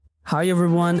Hi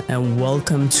everyone and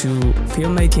welcome to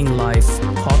Filmmaking Live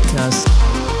podcast.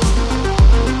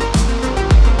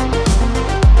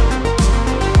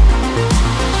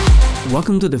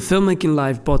 Welcome to the Filmmaking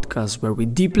Live podcast, where we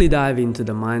deeply dive into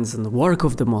the minds and the work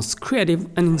of the most creative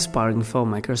and inspiring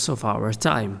filmmakers of our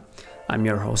time. I'm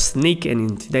your host Nick, and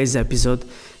in today's episode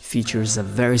features a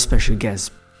very special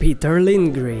guest, Peter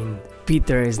Lindgren.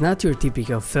 Peter is not your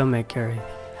typical filmmaker,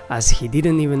 as he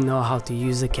didn't even know how to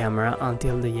use a camera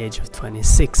until the age of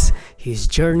 26. His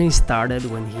journey started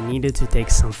when he needed to take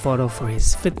some photo for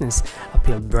his fitness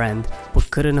appeal brand,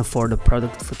 but couldn't afford a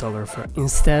product photographer.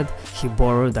 Instead, he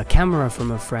borrowed a camera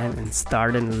from a friend and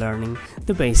started learning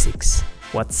the basics.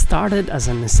 What started as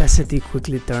a necessity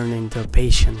quickly turned into a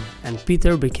passion, and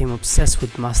Peter became obsessed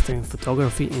with mastering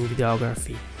photography and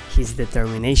videography. His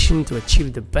determination to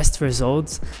achieve the best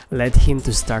results led him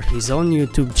to start his own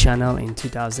YouTube channel in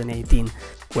 2018,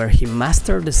 where he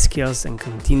mastered the skills and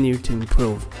continued to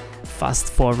improve.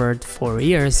 Fast forward 4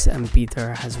 years, and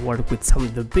Peter has worked with some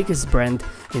of the biggest brands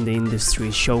in the industry,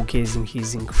 showcasing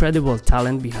his incredible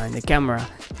talent behind the camera.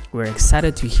 We're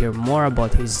excited to hear more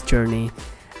about his journey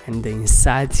and the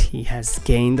insights he has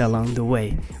gained along the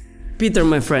way. Peter,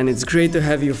 my friend, it's great to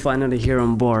have you finally here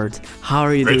on board. How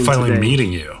are you doing today? Great finally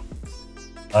meeting you.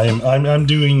 I'm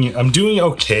doing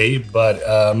okay, but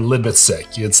I'm a little bit sick.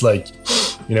 It's like,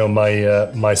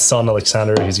 my son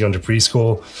Alexander, he's going to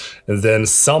preschool, and then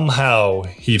somehow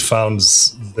he found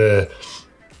the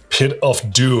pit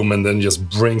of doom and then just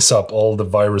brings up all the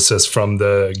viruses from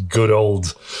the good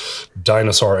old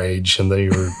dinosaur age, and then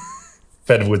you're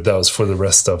fed with those for the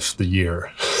rest of the year.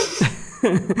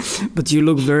 But you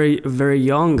look very, very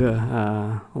young.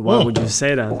 Why would you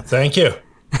say that? Thank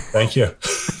you.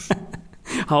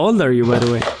 How old are you, by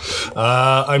the way?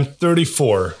 I'm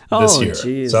 34 this year.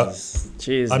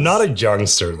 Jesus. I'm not a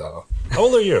youngster, though. How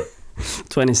old are you?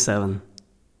 27.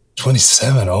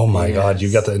 27? Oh my God,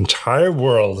 you got the entire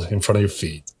world in front of your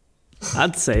feet.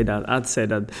 I'd say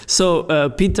that. So,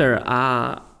 Peter,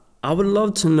 I would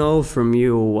love to know from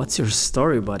you, what's your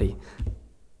story, buddy?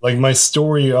 Like my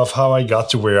story of how I got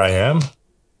to where I am?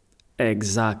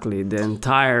 Exactly, the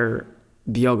entire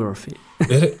biography.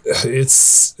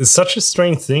 It's such a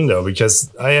strange thing, though,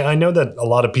 because I know that a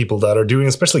lot of people that are doing,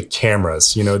 especially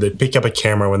cameras, they pick up a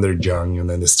camera when they're young and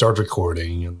then they start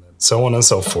recording and so on and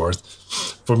so forth.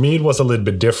 For me, it was a little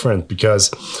bit different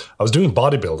because I was doing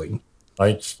bodybuilding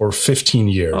like for 15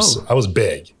 years. I was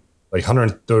big, like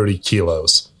 130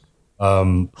 kilos.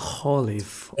 Holy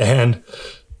and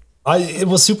it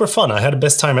was super fun. I had the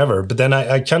best time ever. But then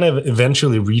I kind of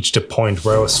eventually reached a point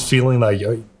where I was feeling like,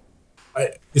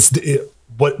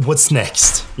 what's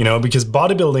next? Because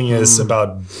bodybuilding is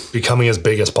about becoming as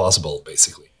big as possible,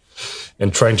 basically,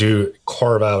 and trying to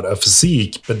carve out a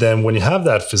physique. But then when you have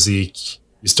that physique,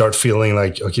 you start feeling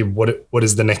like, okay, what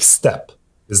is the next step?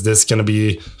 Is this going to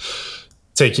be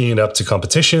taking it up to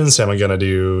competitions? Am I going to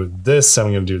do this? Am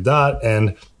I going to do that?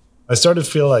 And I started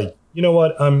to feel like, you know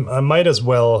what? I might as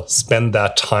well spend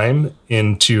that time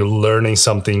into learning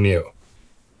something new.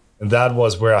 And that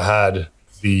was where I had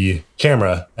the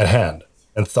camera at hand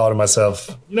and thought to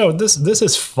myself, this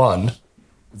is fun.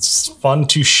 It's fun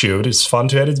to shoot. It's fun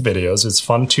to edit videos. It's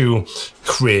fun to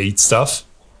create stuff.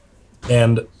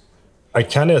 And I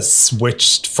kind of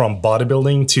switched from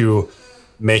bodybuilding to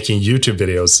making YouTube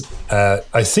videos.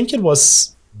 I think it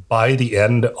was by the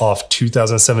end of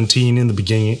 2017, in the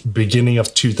beginning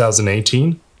of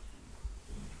 2018.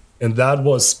 And that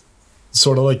was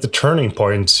sort of like the turning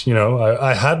point.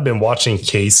 I had been watching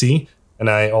Casey, and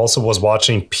I also was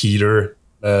watching Peter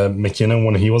McKinnon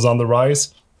when he was on the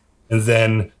rise. And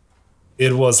then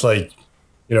it was like,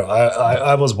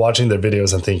 I was watching their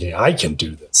videos and thinking, I can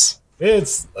do this.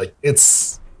 It's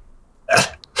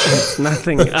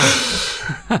nothing.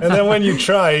 And then when you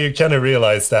try, you kind of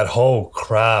realize that, oh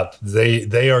crap,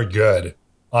 they are good.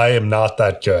 I am not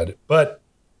that good. But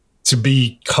to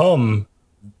become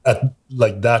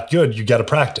that good, you got to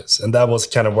practice. And that was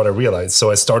kind of what I realized.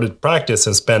 So I started practice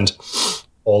and spent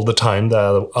all the time that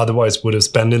I otherwise would have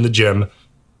spent in the gym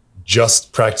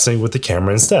just practicing with the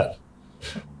camera instead.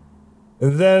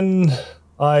 And then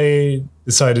I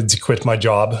decided to quit my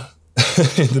job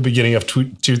in the beginning of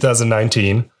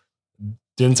 2019.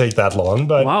 Didn't take that long,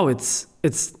 but wow, it's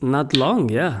not long.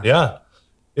 Yeah,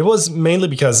 it was mainly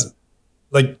because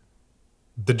the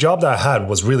job that I had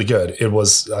was really good.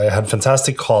 I had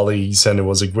fantastic colleagues and it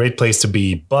was a great place to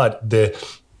be, but the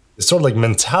sort of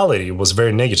mentality was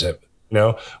very negative.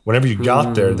 Whenever you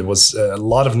got there was a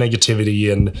lot of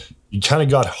negativity, and you kind of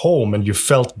got home and you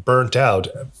felt burnt out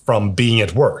from being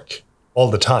at work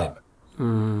all the time.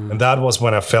 And that was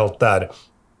when I felt that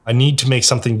I need to make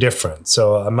something different.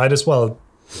 So I might as well,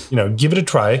 give it a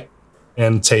try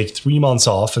and take 3 months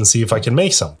off and see if I can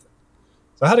make something.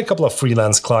 So I had a couple of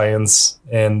freelance clients,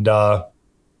 and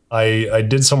I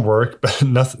did some work, but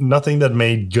nothing that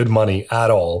made good money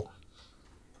at all.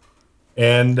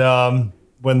 And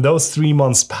when those 3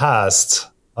 months passed,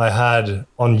 I had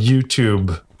on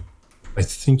YouTube, I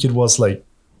think it was like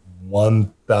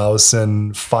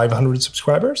 1,500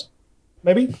 subscribers,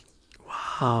 maybe.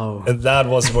 Wow. And that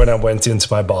was when I went into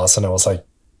my boss and I was like,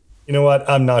 you know what?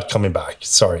 I'm not coming back.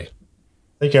 Sorry.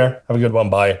 Take care. Have a good one.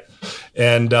 Bye.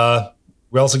 And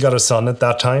we also got a son at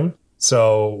that time.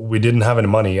 So we didn't have any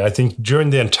money. I think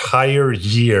during the entire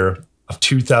year of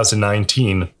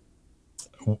 2019,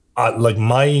 like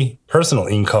my personal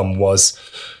income was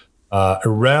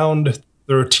around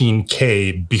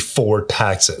 13K before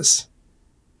taxes.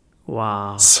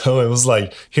 Wow. So it was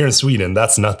like, here in Sweden,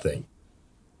 that's nothing.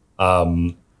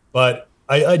 But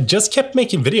I just kept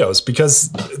making videos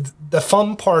because the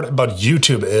fun part about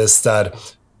YouTube is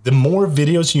that the more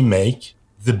videos you make,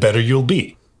 the better you'll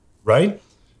be, right?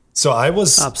 So I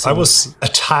was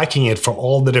attacking it from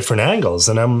all the different angles,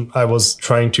 and I was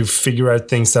trying to figure out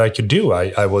things that I could do.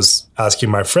 I was asking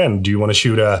my friend, do you want to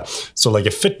shoot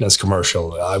a fitness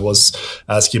commercial? I was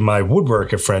asking my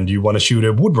woodworker friend, do you want to shoot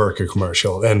a woodworker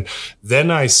commercial? And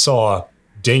then I saw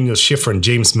Daniel Schiffer and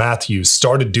James Matthews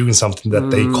started doing something that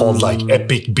they called like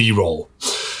epic B-roll.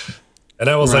 And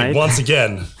I was like, once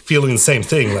again, feeling the same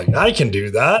thing, like I can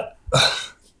do that.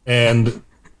 And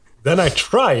then I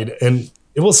tried, and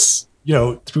it was,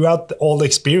 throughout all the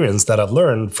experience that I've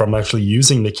learned from actually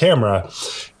using the camera,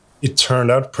 it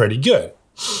turned out pretty good.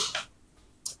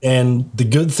 And the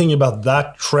good thing about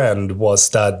that trend was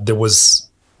that there was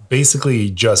basically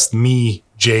just me,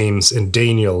 James, and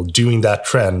Daniel doing that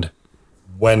trend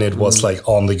when it was like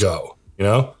on the go,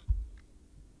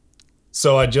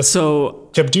 So I just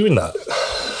kept doing that.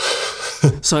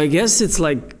 So I guess it's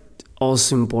like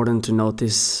also important to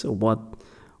notice what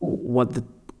the,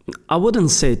 I wouldn't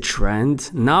say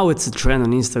trend. Now it's a trend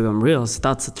on Instagram Reels.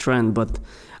 That's a trend. But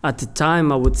at the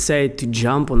time, I would say to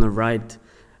jump on the right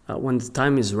when the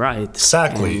time is right.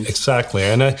 Exactly.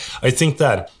 And I think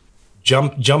that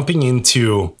jumping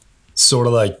into sort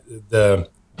of like the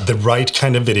right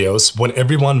kind of videos when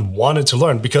everyone wanted to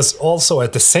learn, because also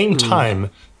at the same time,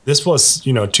 this was,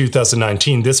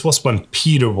 2019, this was when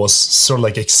Peter was sort of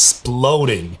like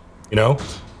exploding,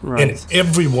 Right. And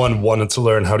everyone wanted to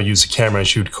learn how to use a camera and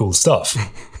shoot cool stuff.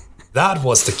 That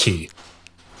was the key.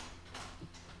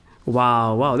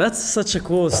 Wow, that's such a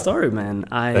cool story, man.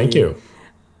 Thank you.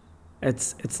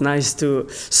 It's nice to.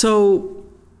 So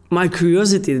my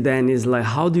curiosity then is like,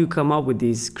 how do you come up with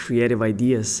these creative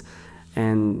ideas,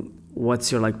 and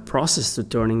what's your like process to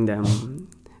turning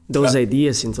those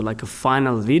ideas into like a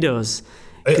final videos?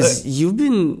 Because you've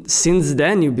been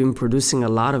producing a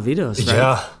lot of videos, right?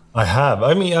 Yeah. I have.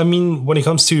 I mean, when it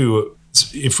comes to,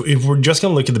 if we're just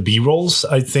going to look at the B-rolls,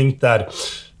 I think that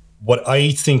what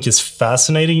I think is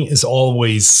fascinating is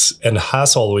always and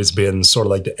has always been sort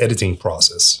of like the editing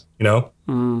process,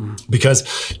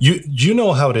 because you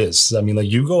know how it is. I mean,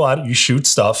 like you go out, you shoot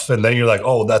stuff, and then you're like,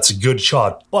 oh, that's a good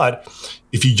shot. But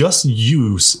if you just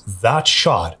use that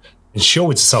shot and show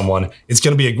it to someone, it's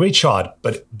going to be a great shot,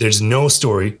 but there's no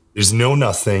story, there's no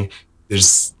nothing,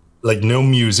 there's like no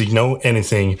music, no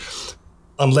anything,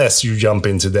 unless you jump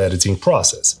into the editing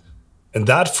process. And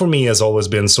that for me has always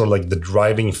been sort of like the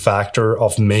driving factor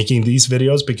of making these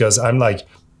videos, because I'm like,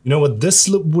 you know what, this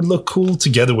would look cool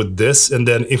together with this. And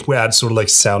then if we add sort of like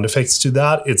sound effects to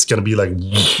that, it's going to be like,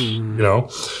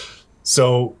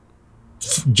 So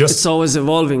it's always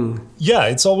evolving. Yeah,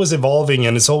 it's always evolving,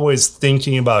 and it's always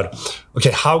thinking about,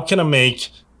 okay, how can I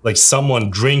make like someone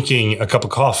drinking a cup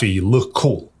of coffee look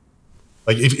cool?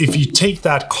 Like if you take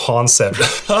that concept,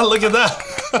 oh, look at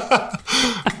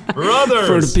that, brothers.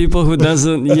 For the people who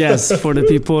doesn't, for the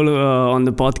people on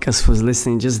the podcast who's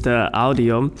listening, just the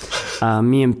audio,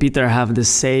 me and Peter have the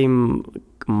same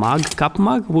cup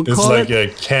mug. It's like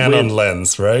a Canon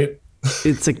lens, right?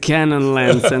 It's a Canon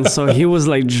lens, and so he was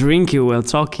like drinking while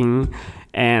talking.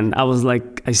 And I was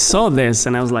like, I saw this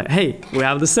and I was like, hey, we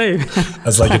have the same.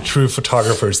 That's like a true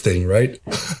photographer's thing, right?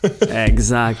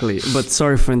 Exactly. But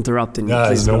sorry for interrupting you.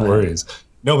 Guys, no worries.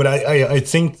 No, but I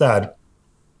think that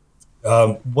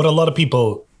what a lot of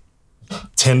people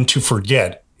tend to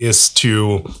forget is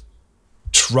to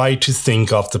try to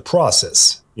think of the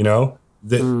process,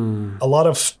 A lot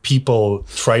of people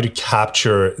try to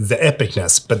capture the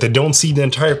epicness, but they don't see the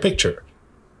entire picture.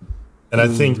 And I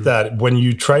think that when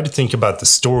you try to think about the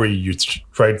story, you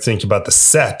try to think about the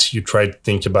set, you try to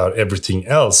think about everything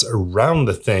else around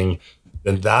the thing,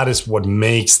 then that is what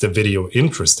makes the video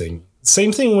interesting.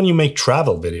 Same thing when you make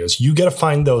travel videos. You got to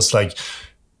find those like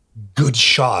good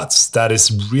shots that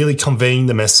is really conveying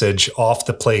the message of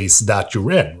the place that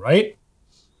you're in, right?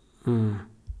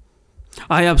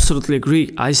 I absolutely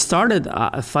agree. I started,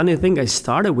 a funny thing, I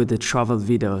started with the travel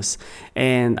videos,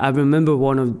 and I remember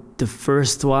one of the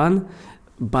first one,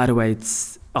 by the way,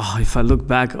 it's, oh, if I look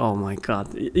back, oh my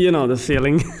God, you know the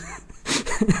feeling.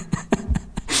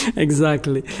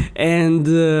 Exactly. And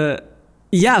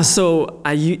yeah, so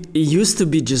it used to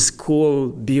be just cool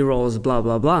B-rolls, blah,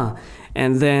 blah, blah.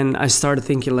 And then I started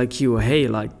thinking like you, hey,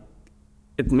 like,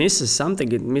 it misses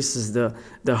something. It misses the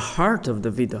heart of the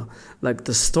video, like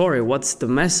the story. What's the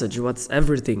message? What's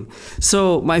everything?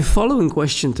 So my following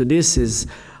question to this is,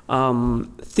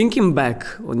 thinking back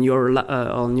on your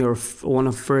one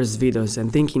of first videos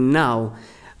and thinking now,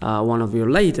 one of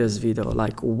your latest video,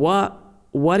 like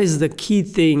what is the key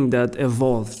thing that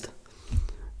evolved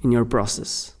in your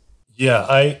process? Yeah,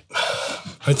 I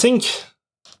think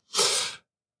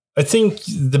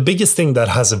the biggest thing that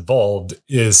has evolved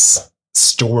is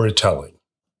storytelling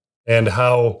and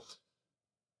how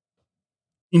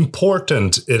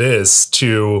important it is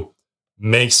to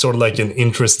make sort of like an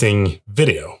interesting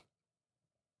video.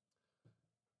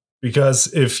 Because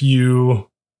if you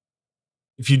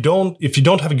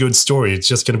don't have a good story, it's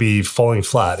just going to be falling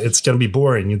flat. It's going to be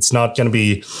boring. It's not going to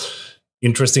be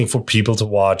interesting for people to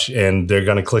watch, and they're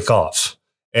going to click off.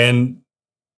 And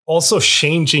also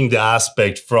changing the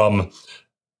aspect from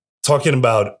talking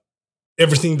about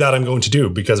everything that I'm going to do,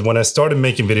 because when I started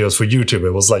making videos for YouTube,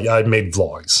 it was like I made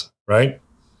vlogs, right?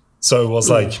 So it was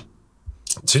like,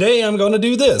 today I'm going to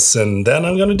do this, and then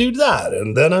I'm going to do that,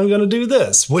 and then I'm going to do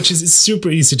this, which is super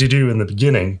easy to do in the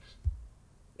beginning.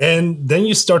 And then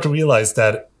you start to realize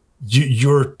that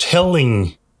you're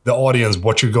telling the audience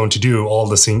what you're going to do all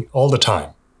the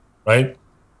time, right?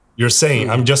 You're saying,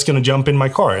 I'm just going to jump in my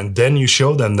car, and then you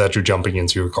show them that you're jumping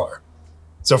into your car.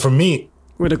 So for me,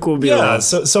 with a cool yeah,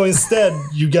 so instead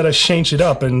you got to change it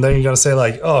up, and then you got to say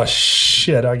like, oh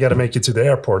shit, I got to make it to the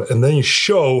airport. And then you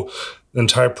show the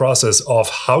entire process of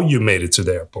how you made it to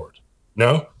the airport.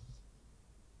 No?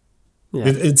 Yeah.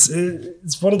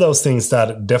 It's one of those things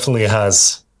that definitely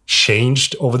has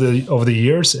changed over the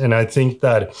years. And I think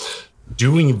that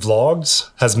doing vlogs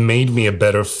has made me a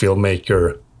better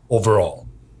filmmaker overall.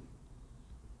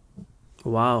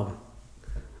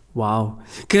 Wow,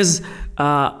 because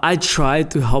I tried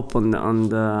to help on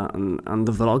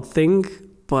the vlog thing,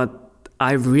 but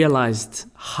I realized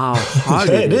how hard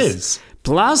it is.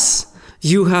 Plus,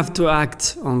 you have to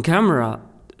act on camera.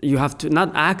 You have to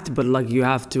not act, but like you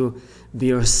have to be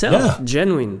yourself,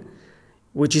 genuine,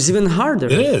 which is even harder.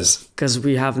 It is, because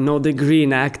we have no degree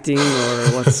in acting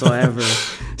or whatsoever.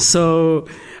 So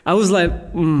I was like,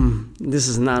 this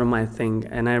is not my thing,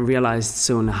 and I realized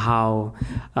soon how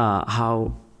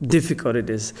difficult it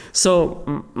is.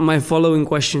 So my following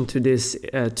question to this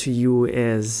to you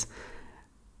is,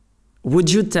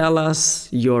 would you tell us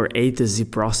your A to Z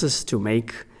process to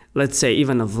make, let's say,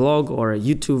 even a vlog or a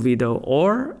YouTube video,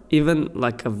 or even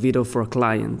like a video for a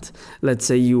client? Let's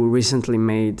say you recently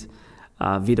made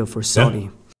a video for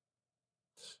Sony.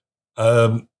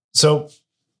 Yeah. So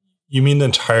you mean the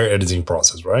entire editing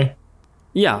process, right?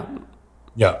 Yeah.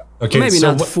 Yeah. Okay. Maybe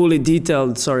so not fully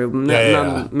detailed. Sorry.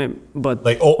 But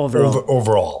like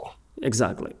overall.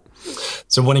 Exactly.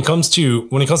 So when it comes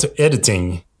to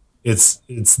editing, it's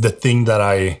the thing that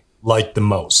I like the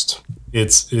most.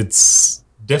 It's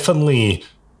definitely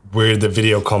where the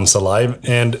video comes alive.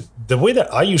 And the way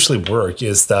that I usually work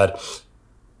is that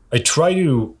I try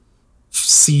to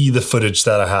see the footage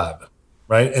that I have,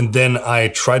 right? And then I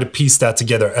try to piece that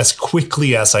together as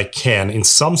quickly as I can in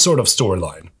some sort of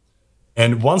storyline.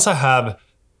 And once I have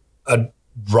a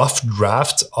rough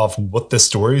draft of what the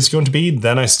story is going to be,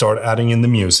 then I start adding in the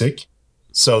music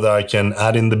so that I can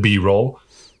add in the B-roll.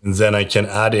 And then I can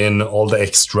add in all the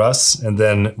extras. And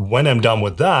then when I'm done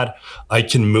with that, I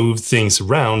can move things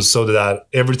around so that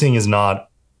everything is not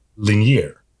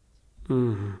linear.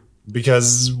 Mm-hmm.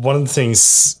 Because one of the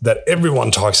things that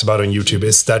everyone talks about on YouTube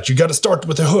is that you got to start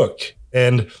with a hook.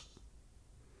 And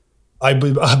I've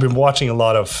been watching a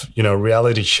lot of,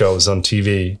 reality shows on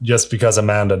TV just because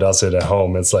Amanda does it at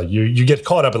home. It's like you get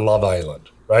caught up in Love Island,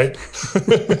 right?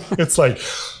 It's like,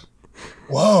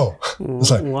 whoa. It's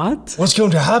like, what's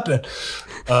going to happen?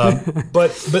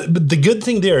 But the good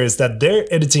thing there is that they're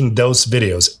editing those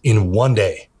videos in one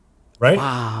day, right?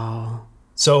 Wow.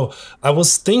 So I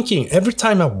was thinking, every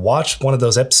time I watched one of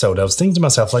those episodes, I was thinking to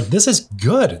myself, like, this is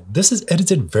good. This is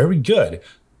edited very good.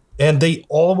 And they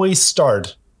always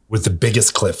start with the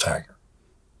biggest cliffhanger.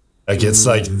 Like it's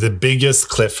like the biggest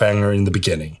cliffhanger in the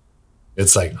beginning.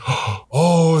 It's like,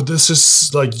 oh, this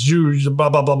is like you, blah,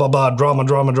 blah, blah, blah, blah,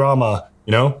 drama,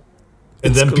 you know?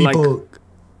 And then people hook,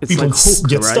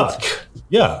 get right? stuck.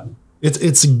 Yeah.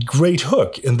 It's a great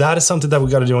hook. And that is something that we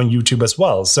got to do on YouTube as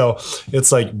well. So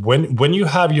it's like when you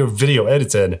have your video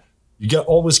edited, you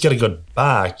always got to go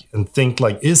back and think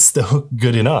like, is the hook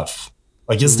good enough?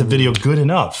 Like, is the video good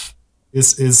enough?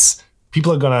 Is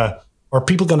people are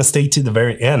people gonna stay to the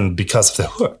very end because of the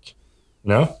hook? You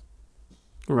know?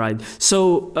 Right.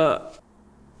 So,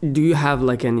 do you have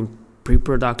like any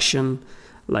pre-production?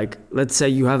 Like, let's say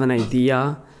you have an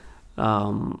idea.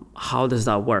 How does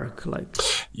that work? Like,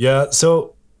 yeah.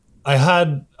 So I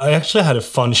actually had a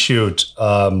fun shoot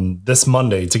this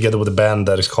Monday together with a band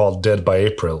that is called Dead by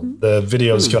April. The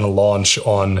video is going to launch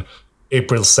on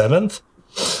April 7th.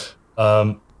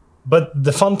 But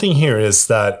the fun thing here is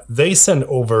that they sent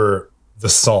over the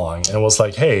song and was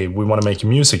like, hey, we want to make a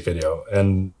music video.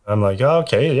 And I'm like, oh,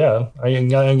 okay, yeah, I'm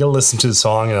going to listen to the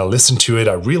song. And I listened to it.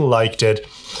 I really liked it.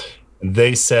 And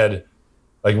they said,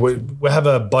 like, we have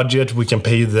a budget. We can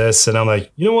pay you this. And I'm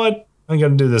like, you know what? I'm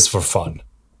going to do this for fun.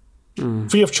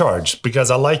 Free of charge,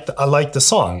 because I like the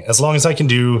song, as long as I can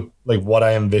do like what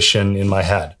I envision in my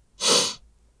head.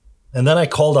 And then I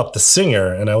called up the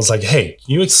singer and I was like, hey,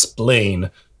 can you explain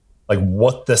like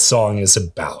what the song is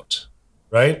about,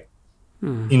 right?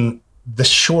 In the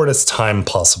shortest time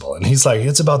possible. And he's like,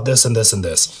 it's about this and this and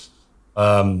this.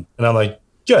 And I'm like,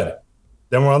 good.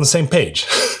 Then we're on the same page.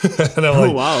 And I'm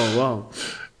like, wow.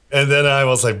 And then I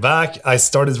was like back. I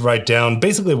started to write down.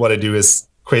 Basically what I do is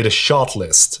create a shot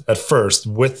list at first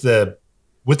with the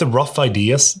rough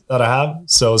ideas that I have.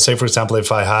 So say, for example,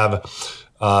 if I have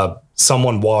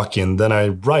someone walking, then I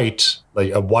write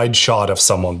like a wide shot of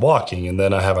someone walking, and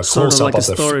then I have a close up like of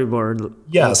a storyboard.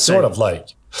 Yeah, sort of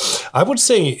like. I would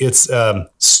say it's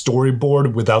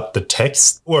storyboard without the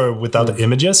text or without the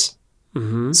images,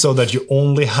 so that you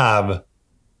only have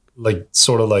like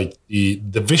sort of like the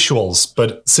visuals.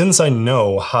 But since I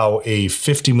know how a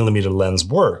 50mm lens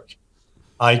work,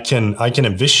 I can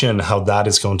envision how that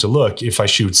is going to look if I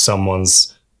shoot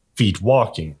someone's feet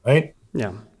walking, right?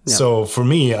 Yeah. So for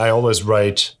me, I always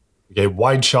write, okay,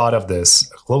 wide shot of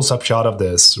this, a close-up shot of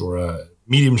this, or a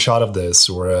medium shot of this,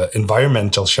 or an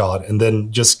environmental shot, and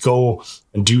then just go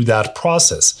and do that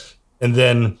process. And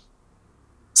then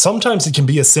sometimes it can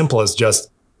be as simple as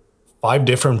just 5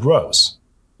 different rows,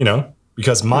 you know,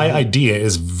 because my idea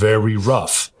is very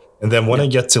rough. And then when I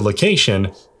get to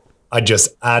location, I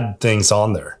just add things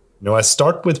on there. You know, I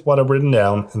start with what I've written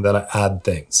down and then I add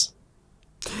things.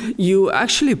 You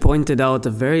actually pointed out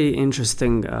a very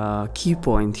interesting key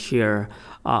point here.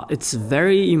 It's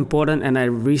very important, and I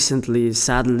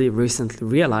sadly recently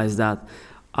realized that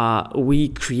we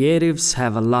creatives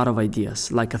have a lot of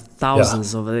ideas, like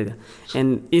thousands of ideas.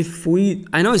 And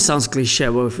I know it sounds cliche,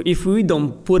 but if we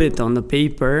don't put it on the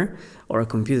paper or a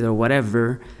computer or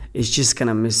whatever, it's just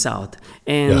gonna miss out.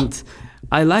 And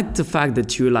I like the fact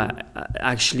that you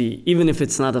actually, even if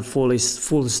it's not a full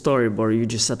storyboard, you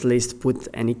just at least put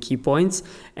any key points.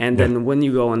 And then when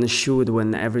you go on the shoot,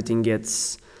 when everything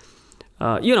gets,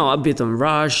 a bit on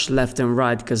rush, left and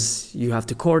right, because you have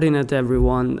to coordinate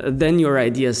everyone, then your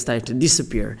ideas start to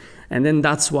disappear. And then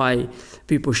that's why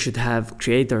people should have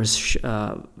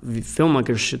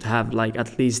filmmakers should have like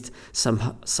at least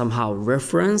somehow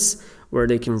reference where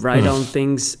they can write down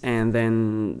things and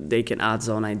then they can add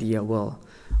their own idea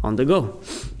on the go.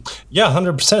 Yeah,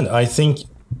 100%. I think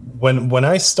when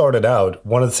I started out,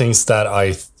 one of the things that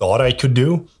I thought I could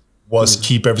do was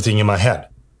keep everything in my head.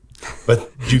 But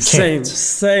you can't.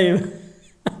 Same.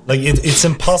 Like it's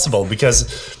impossible, because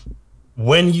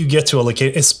when you get to a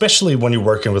location, especially when you're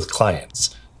working with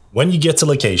clients, when you get to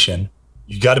location,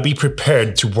 you got to be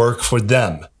prepared to work for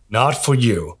them, not for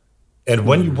you. And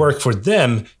when you work for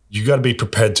them, you got to be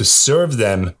prepared to serve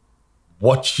them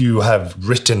what you have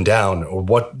written down, or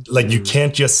what, like, you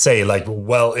can't just say like,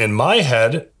 well, in my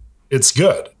head, it's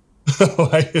good.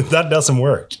 Like, that doesn't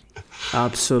work.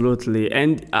 Absolutely.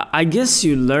 And I guess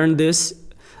you learned this,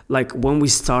 like when we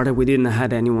started, we didn't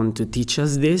have anyone to teach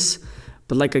us this,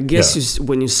 but like, I guess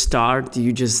when you start,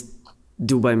 you just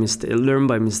learn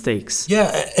by mistakes.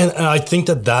 Yeah. And I think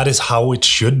that is how it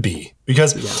should be,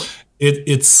 because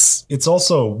it's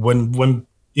also when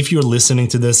if you're listening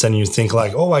to this and you think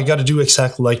like, oh, I got to do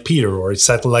exactly like Peter or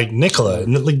exactly like Nicola,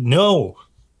 like, no,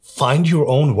 find your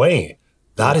own way.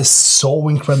 That is so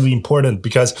incredibly important,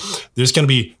 because there's going to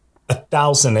be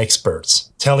 1,000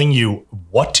 experts telling you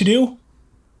what to do,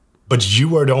 but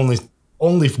you are the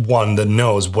only one that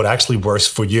knows what actually works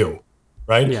for you,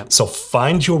 right? Yeah. So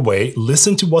find your way,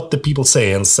 listen to what the people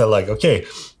say, and say like, okay,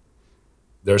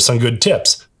 There's some good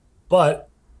tips, but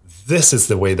this is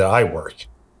the way that I work.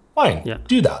 Fine,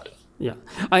 do that. Yeah,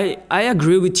 I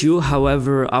agree with you.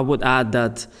 However, I would add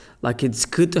that like it's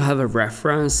good to have a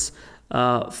reference.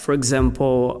 For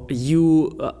example,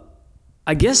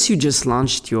 I guess you just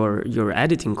launched your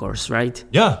editing course, right?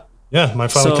 Yeah, my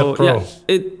Final Cut Pro.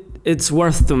 Yeah, it's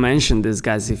worth to mention this,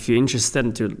 guys. If you're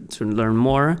interested to learn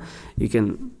more, you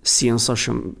can see on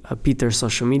Peter's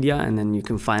social media, and then you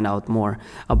can find out more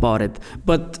about it.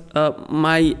 But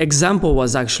my example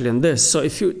was actually on this. So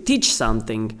if you teach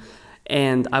something,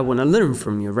 and I want to learn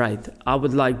from you, right? I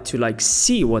would like to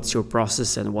see what's your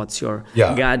process and what's your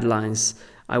guidelines.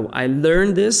 I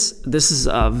learned this. This is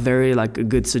a very a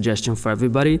good suggestion for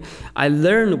everybody. I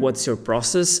learn what's your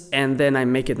process, and then I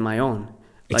make it my own.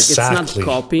 It's not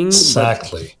copying,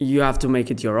 but you have to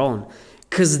make it your own.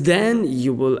 Because then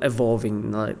you will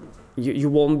evolving. You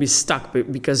won't be stuck,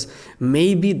 because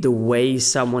maybe the way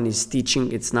someone is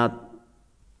teaching, it's not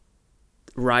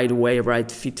right way, right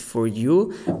fit for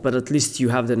you, but at least you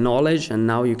have the knowledge, and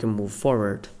now you can move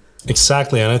forward.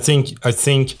 Exactly. And I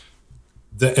think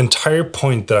the entire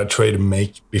point that I tried to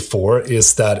make before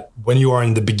is that when you are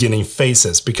in the beginning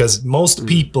phases, because most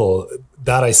people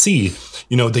that I see,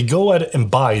 they go out and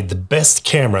buy the best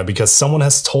camera because someone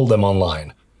has told them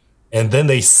online, and then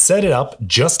they set it up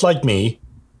just like me,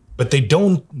 but they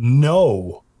don't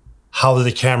know how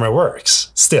the camera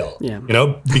works still,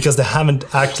 because they haven't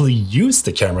actually used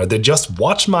the camera. They just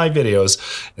watch my videos,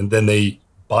 and then they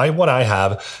buy what I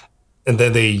have, and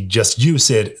then they just use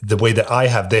it the way that I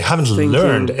have. They haven't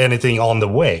learned anything on the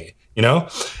way,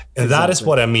 And that is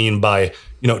what I mean by,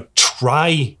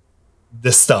 try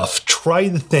the stuff, try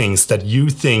the things that you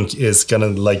think is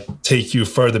going to take you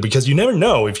further, because you never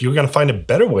know if you're going to find a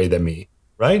better way than me,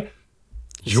 right?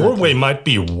 Exactly. Your way might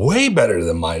be way better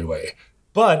than my way,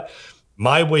 but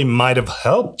my way might have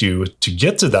helped you to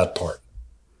get to that part.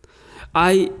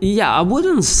 I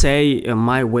wouldn't say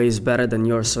my way is better than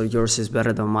yours or yours is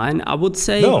better than mine. I would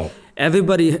say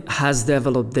everybody has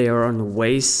developed their own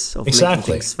ways of making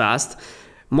things fast.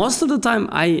 Most of the time,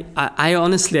 I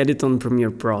honestly edit on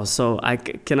Premiere Pro, so I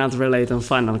cannot relate on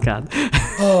Final Cut.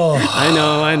 Oh,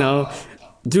 I know.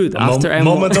 Dude, after a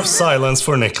moment of silence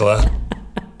for Nicola.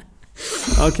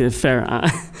 Okay, fair.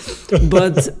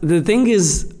 But the thing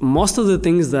is, most of the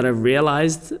things that I've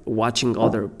realized watching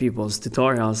other people's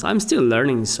tutorials, I'm still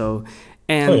learning.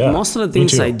 Most of the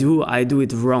things I do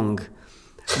it wrong.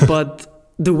 But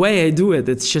the way I do it,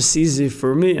 it's just easy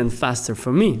for me and faster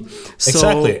for me.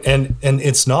 Exactly. And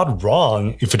it's not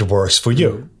wrong if it works for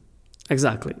you.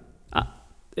 Exactly.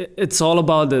 It's all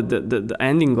about the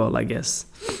ending goal, I guess.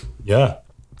 Yeah.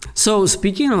 So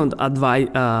speaking of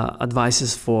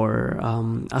advices for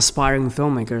aspiring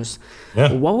filmmakers,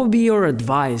 what would be your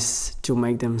advice to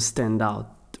make them stand out?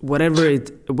 Whatever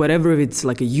it's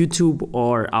like a YouTube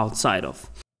or outside of.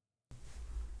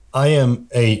 I am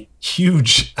a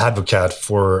huge advocate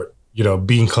for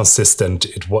being consistent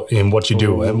in what you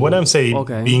do. And when I'm saying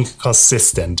being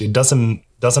consistent, it doesn't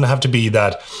have to be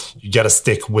that you got to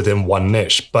stick within one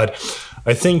niche, but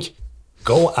I think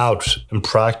go out and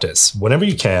practice whenever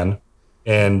you can,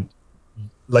 and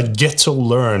get to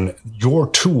learn your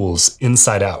tools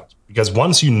inside out, because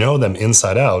once you know them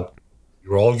inside out,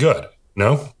 you're all good,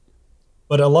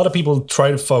 But a lot of people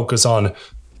try to focus on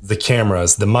the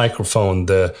cameras, the microphone,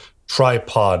 the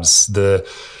tripods, the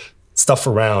stuff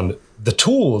around. The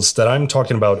tools that I'm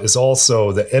talking about is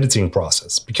also the editing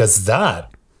process, because that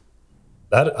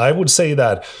I would say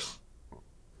that,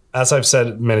 as I've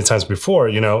said many times before,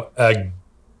 a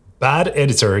bad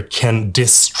editor can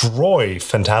destroy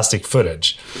fantastic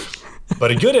footage,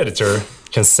 but a good editor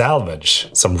can salvage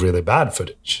some really bad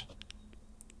footage.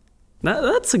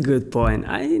 That's a good point.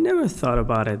 I never thought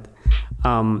about it.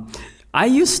 I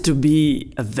used to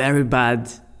be a very bad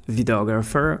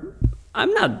videographer.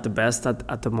 I'm not the best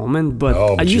at the moment, but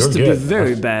I used to be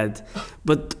very bad.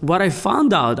 But what I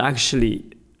found out, actually,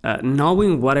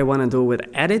 knowing what I want to do with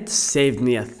edit saved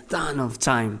me a ton of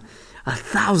time,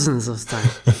 thousands of time.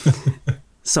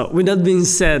 So with that being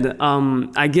said,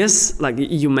 I guess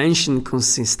you mentioned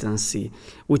consistency,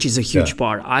 which is a huge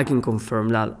part. I can confirm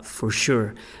that for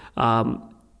sure.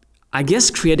 I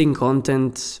guess creating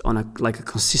content on a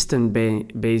consistent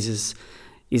basis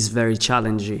is very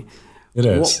challenging. It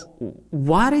is.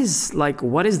 What is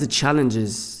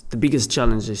the biggest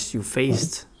challenges you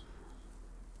faced?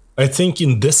 I think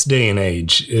in this day and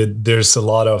age, there's a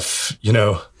lot of,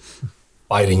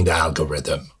 fighting the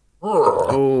algorithm.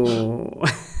 Oh,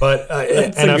 but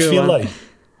and I feel like,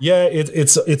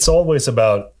 it's always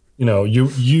about,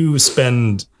 you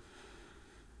spend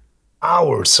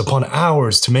hours upon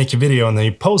hours to make a video, and then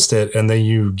you post it, and then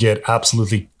you get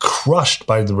absolutely crushed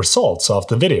by the results of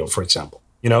the video, for example.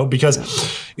 Because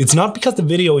it's not because the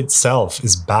video itself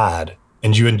is bad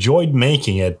and you enjoyed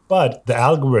making it, but the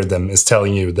algorithm is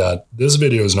telling you that this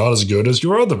video is not as good as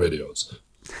your other videos.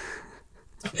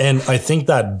 And I think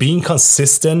that being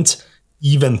consistent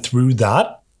even through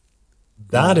that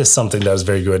is something that is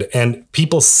very good. And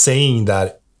people saying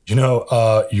that,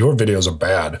 your videos are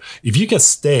bad. If you can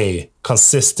stay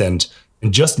consistent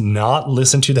and just not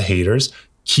listen to the haters,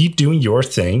 keep doing your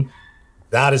thing,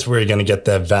 that is where you're going to get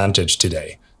the advantage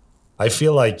today. I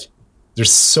feel like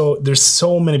there's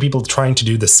so many people trying to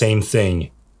do the same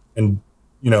thing. And,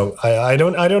 I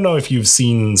don't know if you've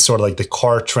seen sort of like the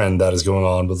car trend that is going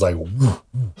on with like,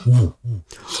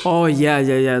 oh yeah.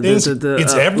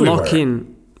 It's everywhere.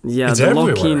 Lock-in. Yeah, it's the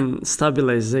everywhere. lock-in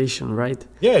stabilization, right?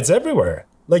 Yeah, it's everywhere.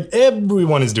 Like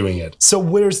everyone is doing it. So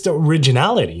where's the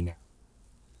originality now?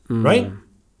 Right?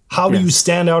 How do you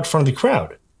stand out from the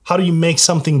crowd? How do you make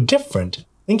something different?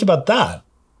 Think about that.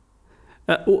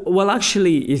 Well,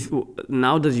 actually,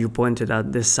 now that you pointed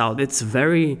out this out,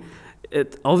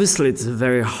 obviously it's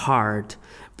very hard.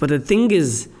 But the thing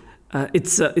is,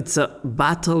 it's a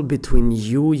battle between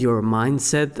your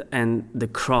mindset, and the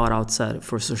crowd outside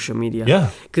for social media.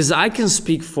 Yeah. Because I can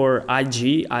speak for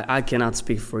IG. I cannot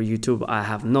speak for YouTube. I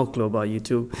have no clue about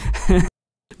YouTube.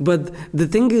 But the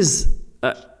thing is,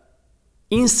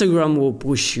 Instagram will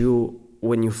push you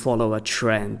when you follow a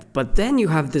trend, but then you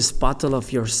have this battle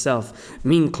of yourself,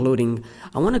 me including.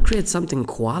 I want to create something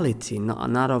quality,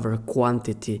 not over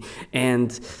quantity.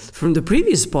 And from the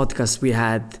previous podcast we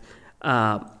had,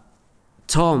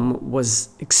 Tom was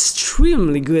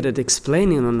extremely good at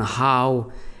explaining on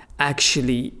how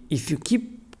actually, if you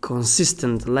keep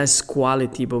consistent, less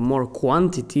quality but more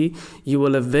quantity, you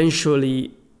will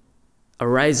eventually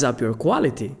rise up your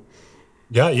quality.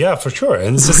 Yeah, for sure.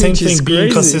 And it's the same thing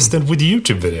being consistent with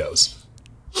YouTube videos.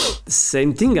 The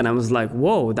same thing. And I was like,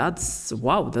 that's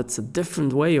a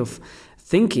different way of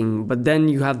thinking. But then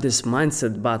you have this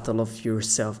mindset battle of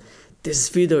yourself. This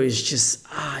video is just,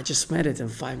 I just made it in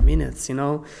 5 minutes, I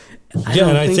don't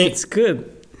think it's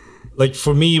good. Like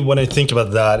for me, when I think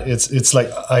about that, it's like,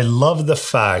 I love the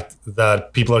fact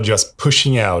that people are just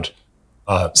pushing out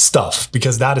stuff,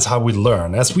 because that is how we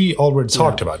learn, as we already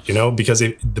talked about, because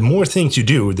the more things you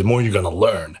do, the more you're going to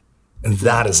learn. And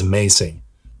that is amazing.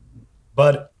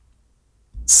 But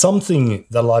something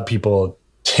that a lot of people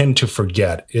tend to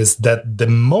forget is that the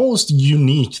most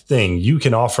unique thing you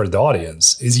can offer the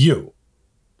audience is you.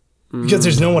 Because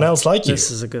there's no one else like you.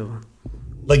 This is a good one.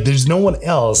 Like there's no one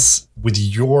else with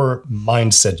your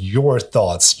mindset, your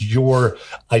thoughts, your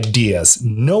ideas,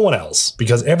 no one else,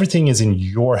 because everything is in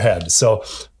your head. So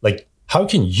like, how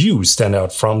can you stand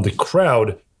out from the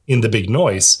crowd in the big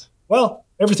noise? Well,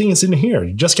 everything is in here.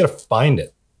 You just got to find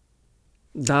it.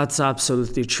 That's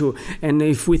absolutely true. And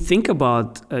if we think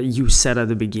about, you said at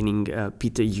the beginning,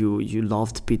 Peter, you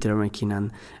loved Peter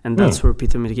McKinnon, and that's where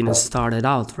Peter McKinnon started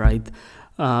out, right?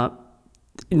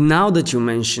 Now that you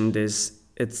mentioned this,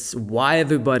 it's why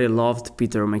everybody loved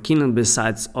Peter McKinnon,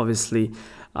 besides obviously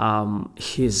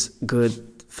his good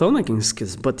filmmaking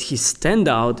skills, but he stand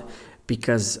out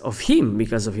because of him,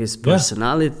 because of his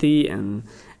personality and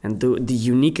the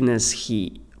uniqueness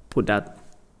he put that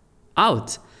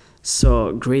out.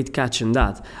 So great catch on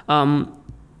that.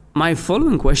 My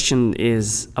following question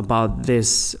is about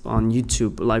this on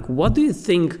YouTube. Like, what do you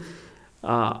think,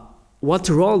 what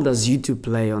role does YouTube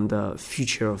play on the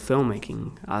future of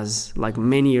filmmaking, as like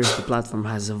many years the platform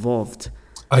has evolved?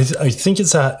 I think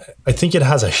it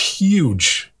has a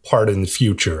huge part in the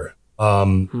future.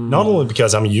 Not only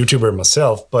because I'm a YouTuber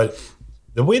myself, but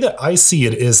the way that I see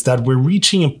it is that we're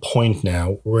reaching a point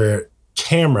now where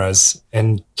cameras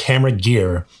and camera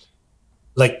gear,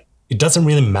 like, it doesn't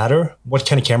really matter what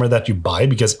kind of camera that you buy,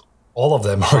 because all of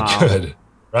them are good,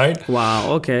 right?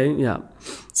 Wow. Okay. Yeah.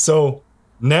 So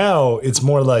now it's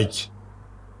more like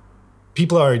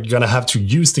people are going to have to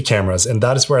use the cameras. And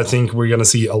that is where I think we're going to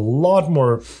see a lot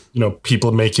more,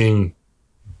 people making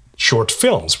short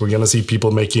films. We're going to see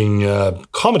people making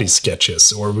comedy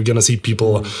sketches, or we're going to see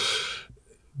people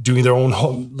doing their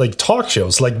own like talk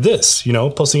shows like this,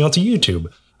 posting onto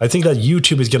YouTube. I think that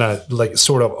YouTube is going to like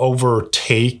sort of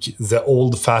overtake the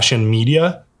old fashioned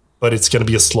media, but it's going to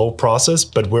be a slow process,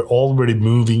 but we're already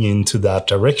moving into that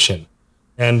direction.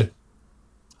 And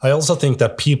I also think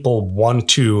that people want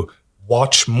to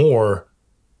watch more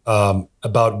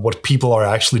about what people are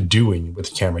actually doing with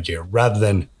the camera gear rather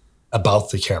than about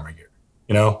the camera gear,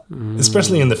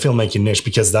 especially in the filmmaking niche,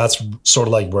 because that's sort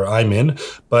of like where I'm in.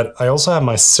 But I also have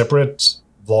my separate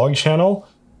vlog channel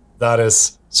that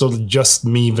is So just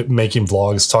me making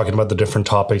vlogs, talking about the different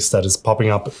topics that is popping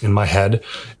up in my head.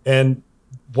 And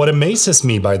what amazes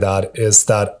me by that is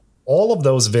that all of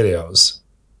those videos,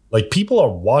 like people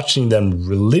are watching them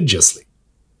religiously.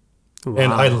 Wow.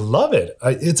 And I love it.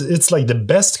 It's like the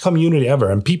best community ever.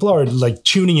 And people are like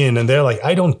tuning in and they're like,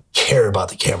 I don't care about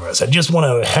the cameras. I just want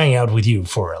to hang out with you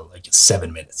for like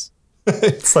 7 minutes.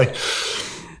 It's like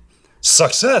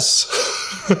success.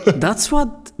 That's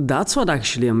what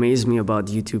actually amazed me about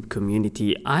YouTube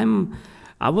community.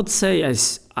 I would say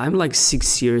I'm like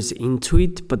 6 years into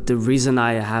it, but the reason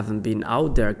I haven't been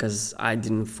out there because I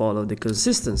didn't follow the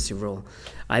consistency rule.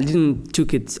 I didn't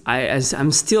took it.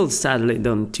 I'm still sadly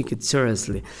don't take it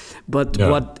seriously. But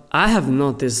what I have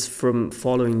noticed from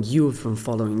following you, from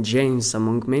following James,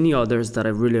 among many others that I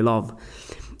really love,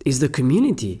 is the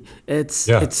community.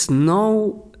 It's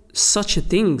no such a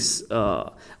things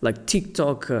like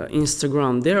TikTok,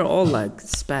 Instagram. They're all like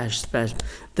splash.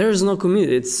 There is no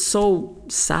community. It's so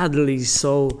sadly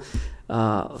so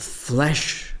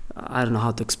flesh. I don't know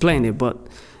how to explain it, but.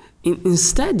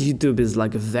 Instead, YouTube is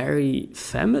like a very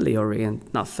family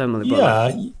oriented, not family, but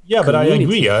but I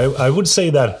agree. I would say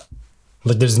that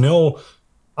like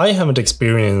I haven't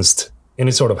experienced any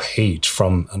sort of hate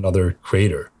from another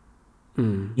creator,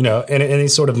 you know, and any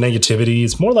sort of negativity.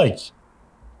 It's more like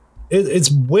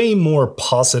it's way more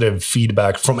positive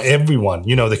feedback from everyone.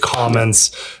 You know, the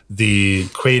comments, the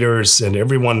creators, and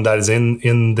everyone that is in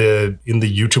the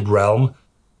YouTube realm.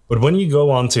 But when you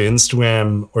go onto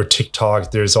Instagram or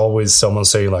TikTok, there's always someone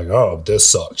saying like, "Oh, this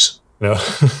sucks," you know.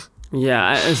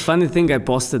 Yeah, a funny thing I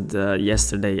posted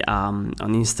yesterday on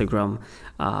Instagram,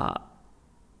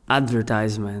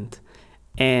 advertisement,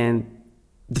 and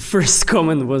the first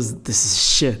comment was, "This is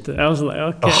shit." I was like,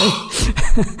 "Okay."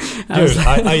 Dude,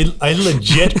 I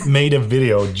legit made a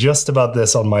video just about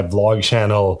this on my vlog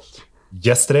channel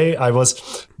yesterday. I was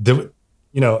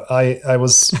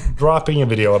dropping a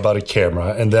video about a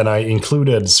camera, and then I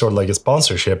included sort of like a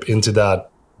sponsorship into that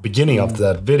beginning of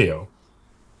that video.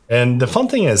 And the fun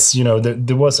thing is, you know,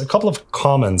 there was a couple of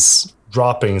comments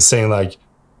dropping saying like,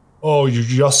 "Oh, you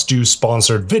just do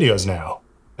sponsored videos now."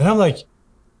 And I'm like,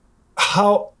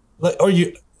 how, like, are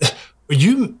you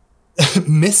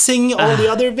missing all the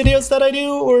other videos that I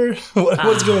do, or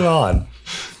what's going on?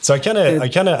 So I kind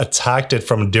of attacked it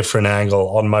from a different angle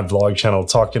on my vlog channel,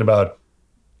 talking about,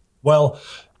 well,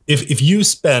 if you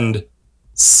spend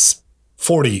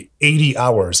 40, 80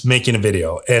 hours making a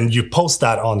video and you post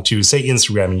that onto, say,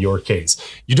 Instagram in your case,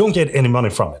 you don't get any money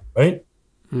from it, right?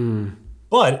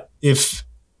 But if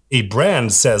a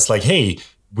brand says like, "Hey,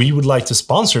 we would like to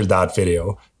sponsor that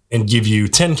video and give you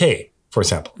 10K, for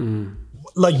example.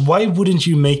 Like, why wouldn't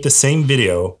you make the same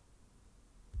video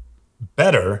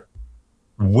better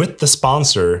with the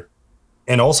sponsor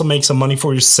and also make some money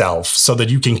for yourself so that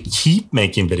you can keep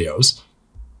making videos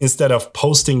instead of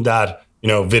posting that, you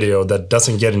know, video that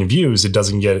doesn't get any views, it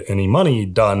doesn't get any money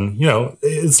done? You know,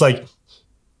 it's like,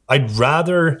 I'd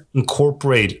rather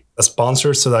incorporate a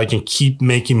sponsor so that I can keep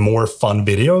making more fun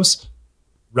videos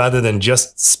rather than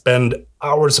just spend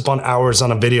hours upon hours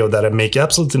on a video that I make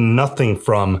absolutely nothing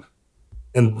from,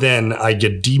 and then I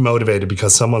get demotivated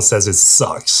because someone says it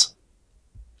sucks.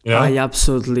 You know? I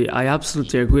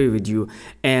absolutely agree with you.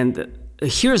 And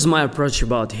here's my approach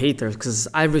about haters, because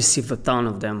I receive a ton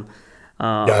of them.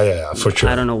 Yeah, for sure.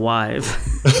 I don't know why.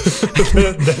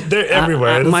 They're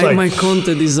everywhere. My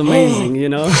content is amazing, you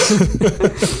know.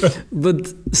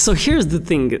 But so here's the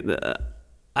thing.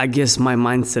 I guess my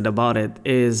mindset about it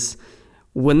is,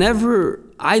 whenever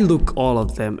I look all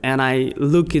of them and I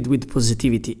look it with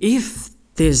positivity, if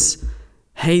this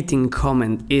hating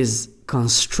comment is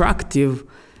constructive,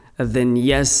 then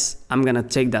yes, I'm gonna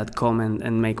take that comment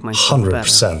and make myself 100%.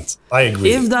 Better. I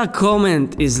agree. If that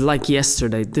comment is like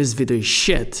yesterday, this video is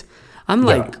shit, I'm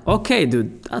like, okay,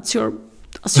 dude, that's your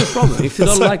problem. If you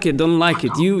don't like it, don't like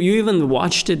it. You even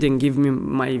watched it and give me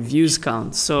my views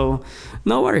count. So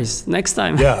no worries. Next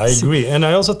time. Yeah, I agree. And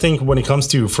I also think when it comes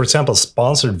to, for example,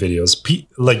 sponsored videos,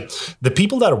 like the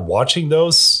people that are watching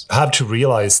those have to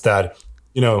realize that,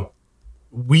 you know,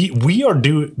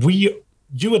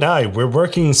 you and I, we're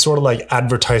working sort of like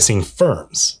advertising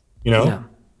firms, you know? Yeah.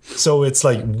 So it's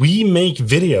like, we make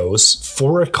videos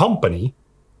for a company.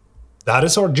 That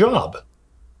is our job.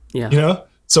 Yeah. You know?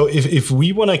 So if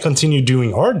we want to continue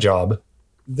doing our job,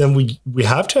 then we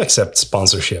have to accept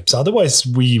sponsorships. Otherwise,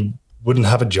 we wouldn't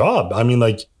have a job. I mean,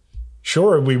 like,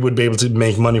 sure, we would be able to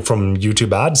make money from YouTube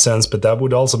AdSense, but that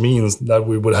would also mean that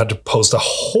we would have to post a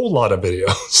whole lot of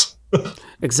videos.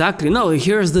 Exactly. No,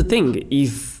 here's the thing.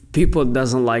 If people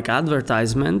doesn't like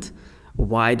advertisement,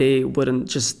 why they wouldn't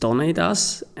just donate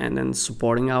us and then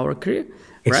supporting our career?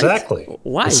 Exactly. Right?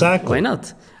 Why? Exactly. Why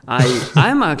not?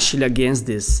 I'm actually against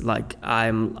this. Like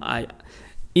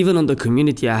even on the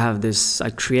community, I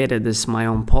created this my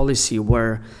own policy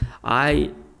where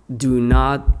I do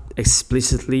not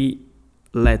explicitly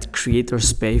let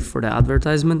creators pay for the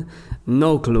advertisement.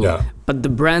 No clue. Yeah. But the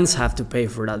brands have to pay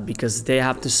for that because they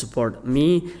have to support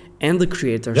me and the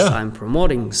creators I'm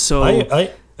promoting. So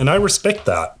I respect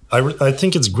that. I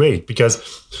think it's great because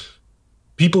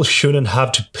people shouldn't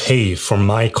have to pay for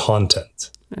my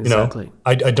content. Exactly. You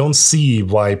know, I don't see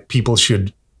why people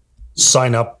should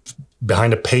sign up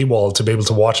behind a paywall to be able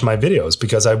to watch my videos,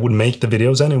 because I would make the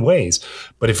videos anyways.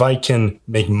 But if I can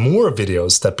make more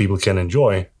videos that people can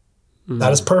enjoy,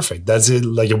 that is perfect. That's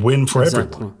like a win for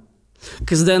everyone.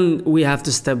 Because then we have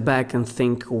to step back and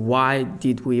think, why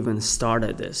did we even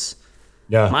started this?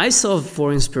 Yeah. Myself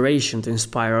for inspiration, to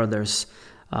inspire others.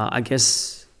 I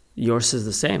guess yours is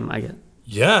the same, I guess.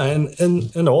 Yeah,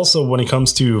 and also when it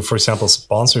comes to, for example,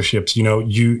 sponsorships, you know,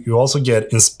 you also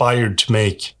get inspired to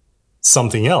make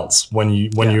something else when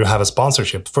you have a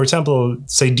sponsorship. For example,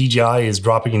 say DJI is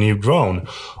dropping a new drone,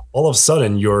 all of a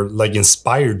sudden you're like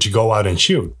inspired to go out and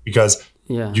shoot because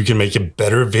you can make a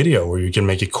better video or you can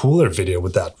make a cooler video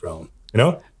with that drone, you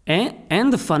know?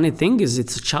 And the funny thing is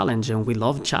it's a challenge and we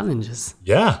love challenges.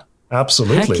 Yeah,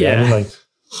 absolutely. Heck yeah. I mean, like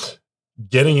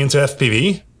getting into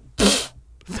FPV.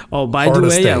 Oh, by the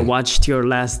way, I watched your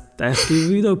last FPV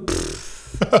video.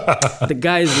 The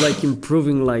guy is like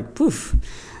improving like poof.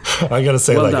 I gotta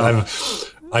say,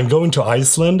 I'm going to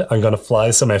Iceland. I'm gonna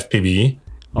fly some FPV,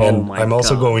 and I'm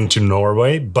also going to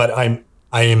Norway. But I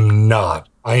am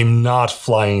not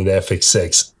flying the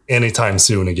FX6 anytime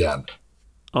soon again.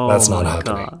 Oh, that's not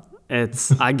happening.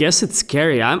 God. I guess it's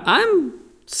scary. I'm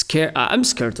scared. I'm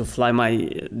scared to fly my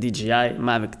DJI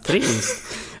Mavic 3.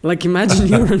 Like imagine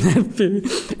you're an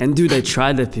FPV, and dude, I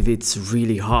tried FPV. It's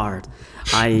really hard.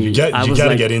 You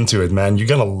gotta get into it, man. You're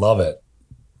gonna love it.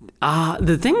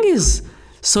 The thing is,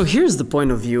 so here's the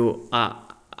point of view I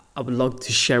would love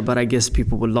to share, but I guess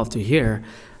people would love to hear.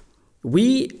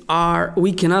 We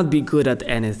cannot be good at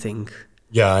anything.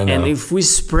 Yeah, I know. And if we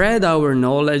spread our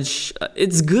knowledge,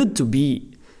 it's good to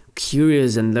be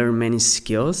curious and learn many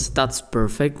skills. That's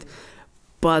perfect.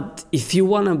 But if you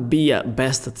want to be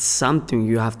best at something,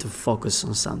 you have to focus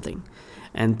on something.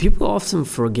 And people often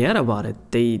forget about it.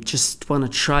 They just want to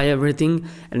try everything,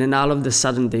 and then all of a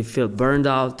sudden they feel burned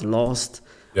out, lost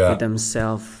with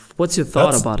themselves. What's your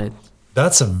thought about it?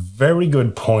 That's a very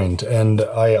good point, and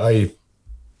I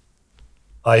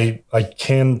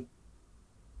can,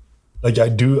 like, I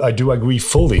do agree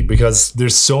fully, because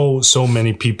there's so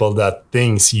many people that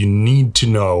thinks you need to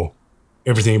know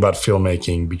everything about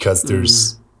filmmaking because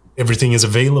there's everything is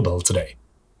available today.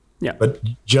 Yeah. But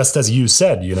just as you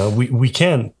said, you know, we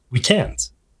can't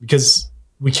because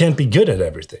we can't be good at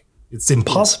everything. It's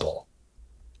impossible.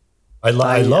 I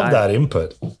love that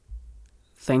input.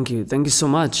 Thank you so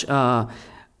much.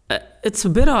 It's a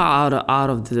bit out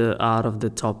of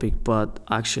the topic, but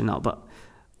actually not. But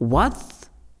what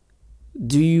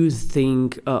do you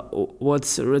think?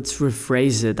 Let's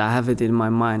rephrase it. I have it in my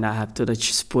mind. I have to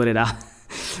just put it out.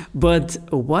 But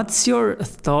what's your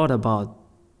thought about?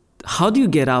 How do you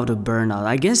get out of burnout?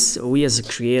 I guess we as a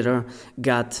creator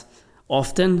got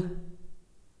often,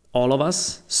 all of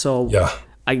us. So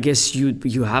I guess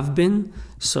you have been.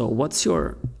 So what's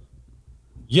your?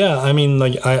 Yeah, I mean,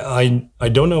 like I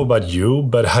don't know about you,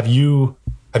 but have you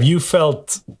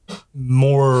felt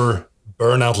more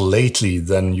burnout lately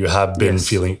than you have been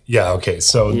feeling? Yeah, okay.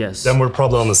 So then we're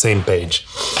probably on the same page.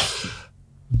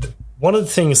 One of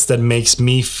the things that makes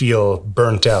me feel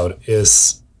burnt out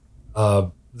is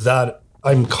that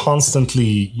I'm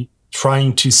constantly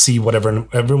trying to see whatever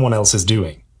everyone else is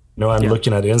doing. You know, I'm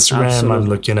looking at Instagram, I'm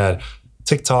looking at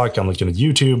TikTok, I'm looking at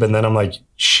YouTube, and then I'm like,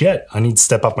 shit, I need to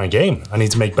step up my game. I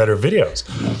need to make better videos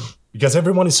because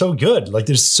everyone is so good. Like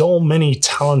there's so many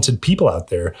talented people out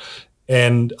there.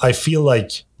 And I feel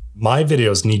like my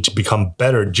videos need to become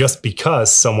better just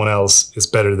because someone else is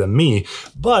better than me.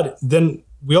 But then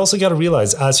we also got to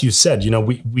realize, as you said, you know,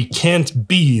 we can't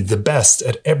be the best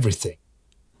at everything.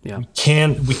 Yeah. We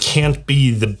can't be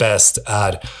the best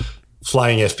at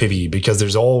flying FPV because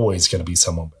there's always going to be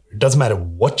someone better. It doesn't matter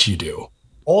what you do.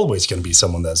 Always going to be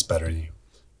someone that's better than you.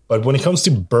 But when it comes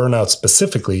to burnout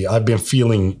specifically, I've been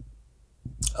feeling,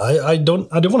 I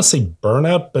don't want to say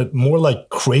burnout, but more like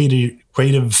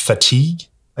creative fatigue,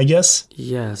 I guess.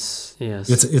 Yes.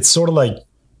 It's sort of like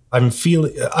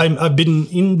I've been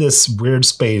in this weird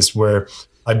space where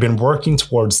I've been working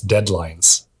towards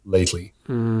deadlines lately.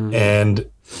 And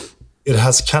it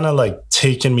has kind of like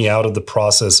taken me out of the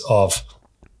process of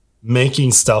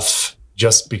making stuff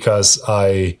just because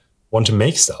I want to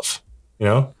make stuff, you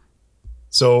know?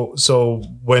 So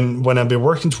when I've been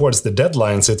working towards the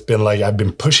deadlines, it's been like I've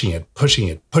been pushing it.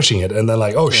 And then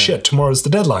like, oh shit, tomorrow's the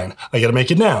deadline. I got to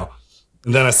make it now.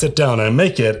 And then I sit down and I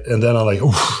make it. And then I'm like,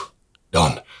 ooh,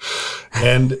 done.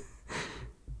 And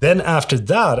then after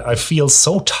that, I feel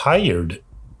so tired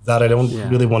that I don't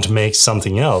really want to make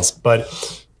something else. But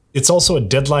it's also a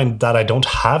deadline that I don't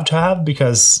have to have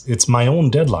because it's my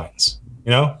own deadlines,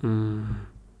 you know?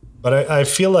 But I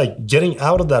feel like getting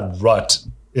out of that rut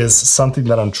is something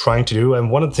that I'm trying to do. And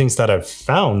one of the things that I've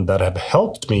found that have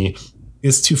helped me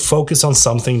is to focus on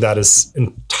something that is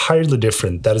entirely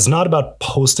different, that is not about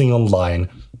posting online,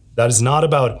 that is not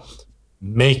about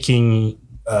making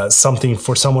something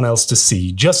for someone else to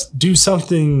see. Just do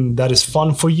something that is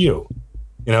fun for you,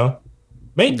 you know?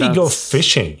 Maybe go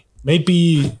fishing,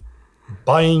 maybe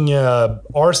buying a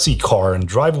RC car and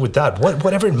drive with that,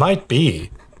 whatever it might be,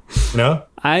 you know?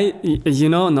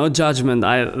 No judgment.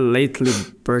 I lately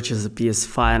purchased a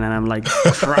PS5 and I'm like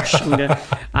crushing it.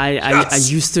 I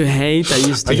used to hate.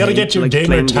 I gotta get your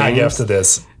gamer tag after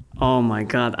this. Oh my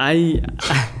god.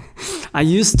 I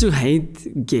used to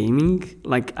hate gaming.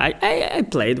 Like I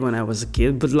played when I was a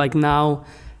kid, but like now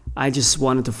I just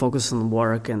wanted to focus on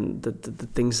work and the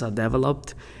things I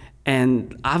developed.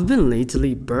 And I've been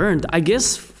lately burned. I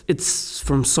guess it's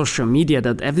from social media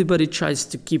that everybody tries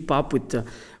to keep up with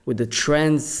the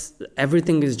trends.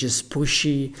 Everything is just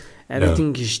pushy.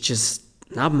 Everything is just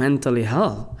not mentally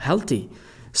healthy.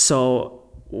 So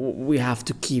we have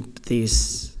to keep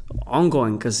this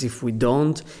ongoing, because if we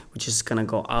don't, we're just gonna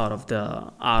go out of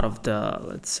the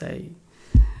let's say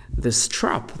this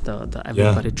trap the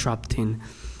everybody trapped in.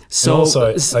 So and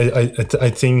also I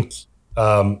think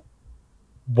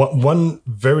one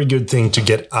very good thing to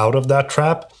get out of that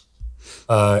trap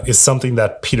is something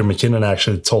that Peter McKinnon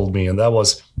actually told me, and that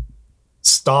was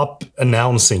stop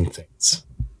announcing things.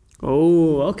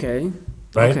 Oh, okay.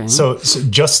 Right? Okay. So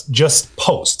just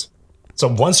post. So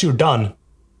once you're done,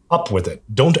 up with it.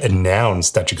 Don't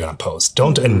announce that you're going to post.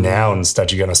 Don't announce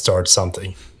that you're going to start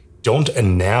something. Don't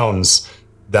announce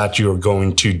that you're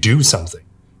going to do something.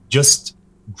 Just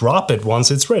drop it once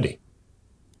it's ready.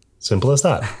 Simple as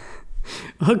that.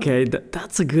 Okay,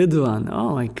 that's a good one.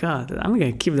 Oh my god, I'm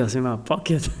gonna keep this in my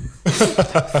pocket.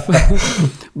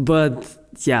 But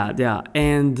yeah,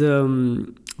 and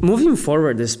moving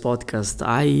forward this podcast,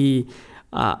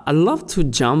 I love to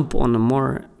jump on a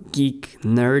more geek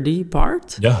nerdy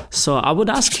part. Yeah. So I would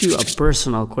ask you a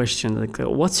personal question, like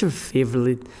what's your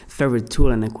favorite tool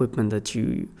and equipment that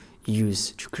you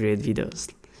use to create videos?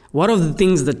 What are the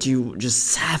things that you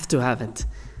just have to have it?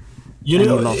 You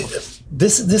know,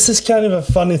 this is kind of a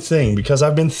funny thing, because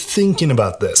I've been thinking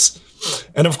about this.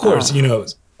 And of course, you know,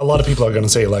 a lot of people are going to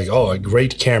say like, oh, a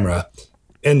great camera.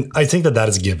 And I think that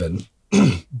is given.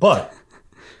 But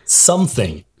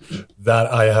something that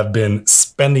I have been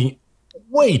spending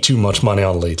way too much money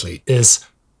on lately is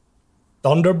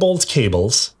Thunderbolt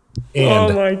cables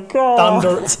and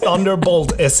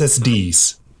Thunderbolt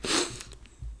SSDs.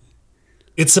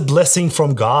 It's a blessing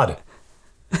from God.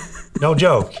 No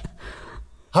joke.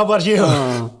 How about you?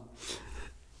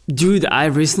 Dude, I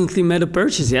recently made a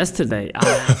purchase yesterday.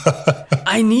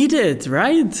 I need it,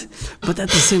 right? But at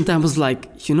the same time, I was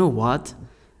like, you know what?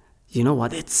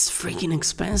 It's freaking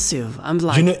expensive. I'm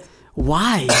like,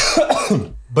 why?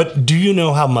 But do you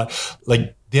know how much,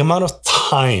 like the amount of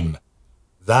time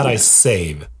that I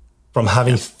save from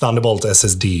having Thunderbolt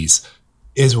SSDs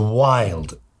is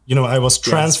wild. You know, I was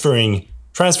transferring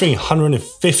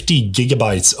 150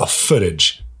 gigabytes of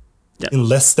footage in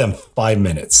less than 5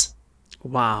 minutes.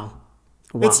 Wow.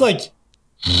 It's like,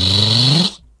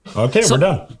 okay, we're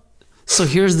done. So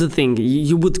here's the thing.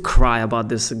 You would cry about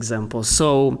this example.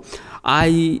 So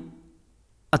at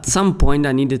some point,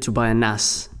 I needed to buy a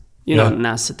NAS,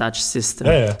 NAS attached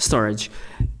system, storage.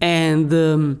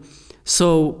 And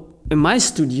so in my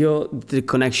studio, the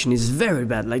connection is very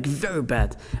bad, like very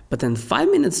bad. But then 5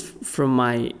 minutes from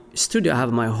my studio, I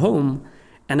have my home,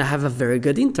 and I have a very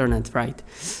good internet, right?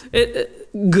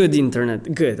 Good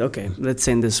internet, good, okay, let's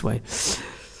say in this way.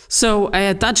 So I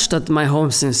attached at my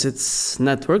home, since it's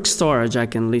network storage, I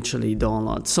can literally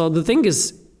download. So the thing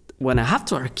is, when I have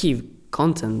to archive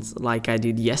content like I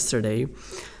did yesterday,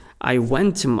 I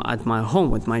went at my home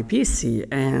with my PC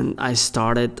and I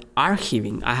started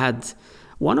archiving. I had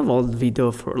one of old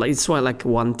video for it's like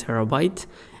 1 terabyte,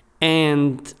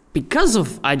 and because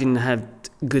of I didn't have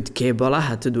good cable, I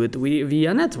had to do it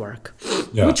via network,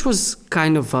 which was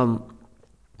kind of a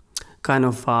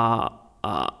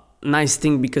nice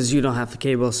thing, because you don't have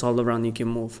cables all around you can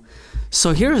move.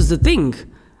 So here's the thing: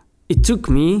 it took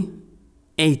me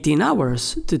 18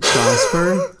 hours to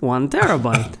transfer 1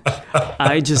 terabyte.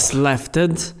 I just left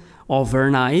it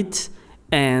overnight,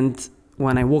 and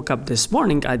when I woke up this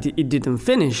morning, it didn't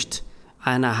finish,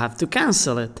 and I have to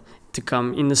cancel it to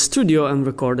come in the studio and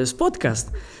record this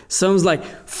podcast. So I was like,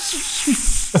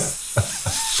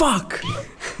 fuck.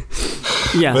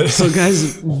 Yeah, so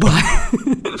guys, buy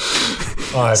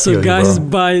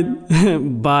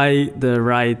buy the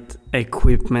right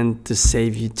equipment to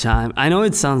save you time. I know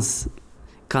it sounds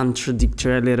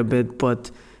contradictory a little bit, but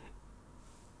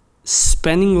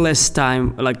spending less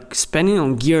time, like spending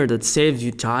on gear that saves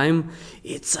you time,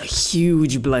 it's a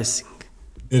huge blessing.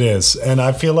 It is. And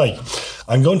I feel like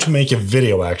I'm going to make a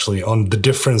video actually on the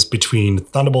difference between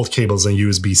Thunderbolt cables and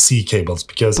USB-C cables,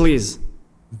 because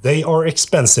they are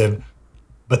expensive,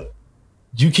 but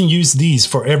you can use these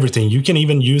for everything. You can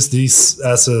even use these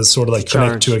as a sort of like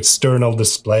connect to external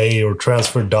display or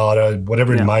transfer data,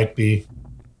 whatever it might be.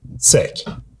 Sick.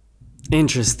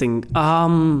 Interesting.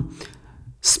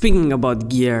 Speaking about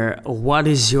gear, what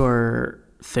is your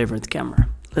favorite camera?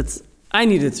 I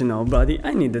needed to know, buddy.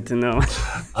 I needed to know.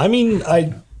 I mean,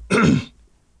 I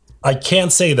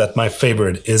can't say that my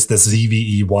favorite is the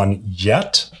ZVE1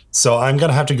 yet. So I'm going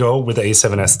to have to go with the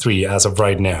A7S III as of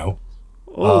right now.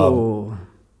 Oh.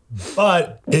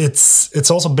 But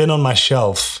it's also been on my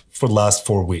shelf for the last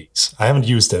 4 weeks. I haven't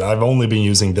used it. I've only been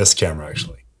using this camera,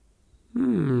 actually.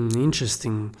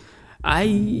 Interesting.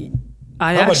 I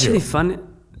actually find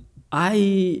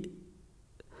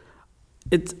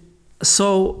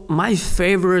so my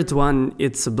favorite one,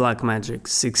 it's a Blackmagic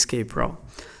 6K Pro.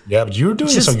 Yeah, but you're doing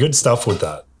some good stuff with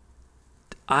that.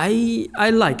 I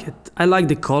like it. I like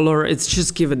the color. It's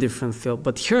just give a different feel.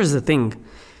 But here's the thing.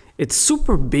 It's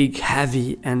super big,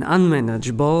 heavy, and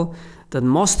unmanageable that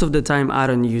most of the time I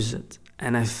don't use it.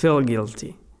 And I feel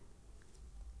guilty.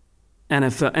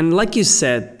 And like you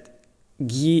said,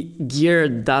 gear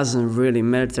doesn't really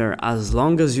matter as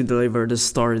long as you deliver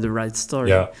the right story.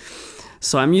 Yeah.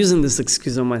 So I'm using this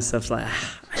excuse on myself, like,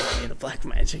 I need a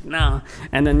Blackmagic now.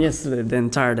 And then yesterday, the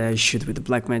entire day I shoot with the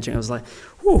Blackmagic. I was like,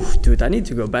 whew, dude, I need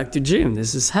to go back to gym.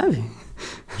 This is heavy.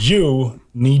 You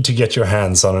need to get your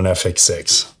hands on an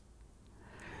FX6.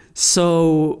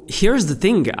 So here's the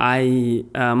thing.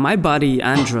 My buddy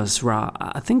Andras Ra,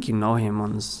 I think you know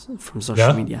him from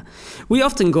social media. We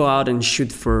often go out and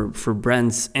shoot for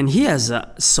brands, and he has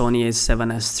a Sony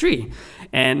A7S III.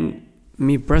 And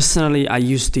me personally, I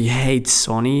used to hate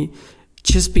Sony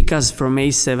just because from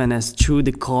A7S II,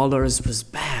 the colors was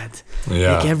bad.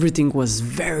 Yeah. Like everything was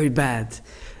very bad.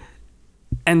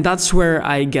 And that's where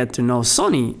I get to know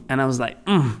Sony. And I was like,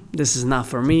 this is not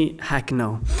for me. Heck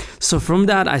no. So from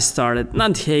that, I started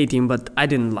not hating, but I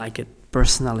didn't like it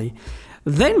personally.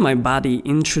 Then my buddy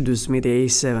introduced me to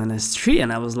A7S III,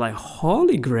 and I was like,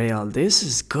 holy grail, this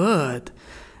is good.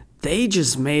 They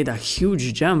just made a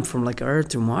huge jump from like Earth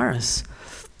to Mars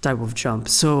type of jump.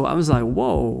 So I was like,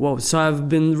 whoa. So I've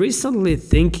been recently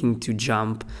thinking to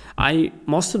jump. I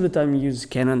most of the time use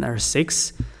Canon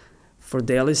R6 for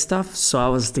daily stuff. So I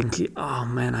was thinking, oh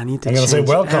man, I need to change. I'm going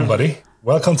to say, welcome, buddy.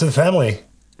 Welcome to the family.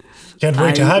 Can't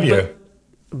wait to have you.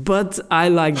 But I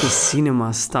like the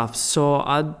cinema stuff. So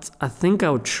I think I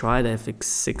would try the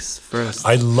FX6 first.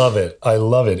 I love it.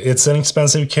 It's an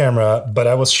expensive camera, but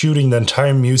I was shooting the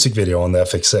entire music video on the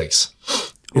FX6.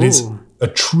 It is a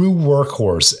true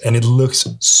workhorse, and it looks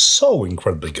so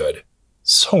incredibly good.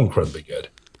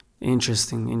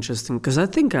 Interesting. Because I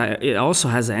think it also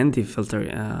has an anti-filter.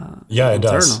 It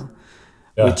does.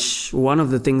 Yeah. Which one of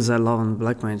the things I love on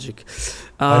Blackmagic.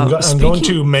 I'm going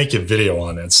to make a video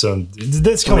on it. So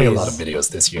there's coming a lot of videos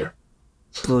this year.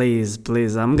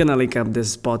 Please. I'm going to link up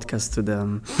this podcast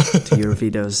to your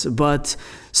videos. But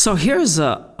so here's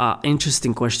a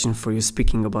interesting question for you,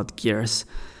 speaking about gears.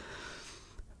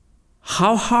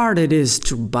 How hard it is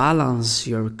to balance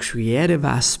your creative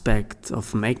aspect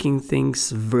of making things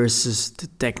versus the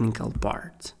technical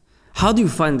part? How do you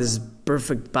find this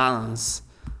perfect balance?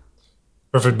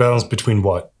 Perfect balance between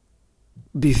what?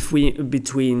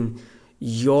 Between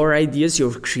your ideas,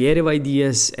 your creative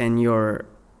ideas, and your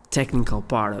technical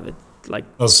part of it. Like,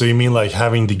 oh, so you mean like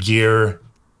having the gear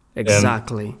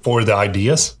exactly for the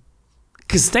ideas?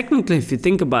 Because technically, if you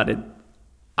think about it,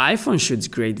 iPhone shoots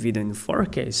great video in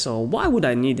 4K, so why would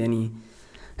I need any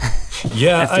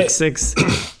FX6?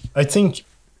 I think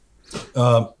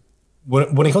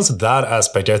when it comes to that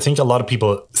aspect, I think a lot of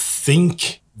people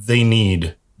think they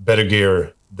need better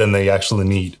gear than they actually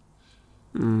need.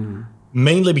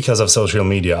 Mainly because of social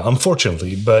media,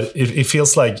 unfortunately. But it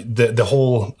feels like the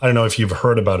whole, I don't know if you've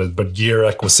heard about it, but gear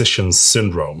acquisition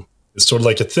syndrome It's sort of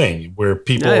like a thing where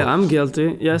people Yeah, I'm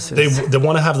guilty. Yes, they yes. they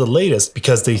want to have the latest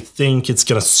because they think it's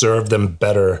going to serve them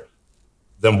better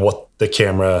than what the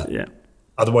camera Yeah.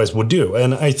 otherwise would do.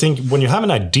 And I think when you have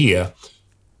an idea,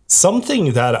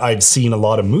 something that I've seen a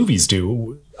lot of movies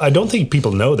do, I don't think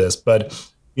people know this, but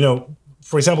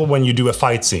for example, when you do a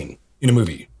fight scene in a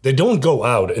movie, they don't go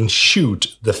out and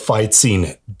shoot the fight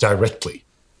scene directly.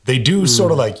 They do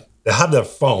sort of like they have their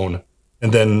phone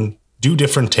and then do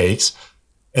different takes,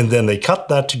 and then they cut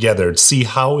that together to see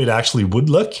how it actually would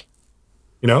look,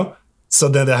 so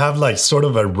then they have like sort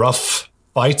of a rough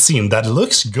fight scene that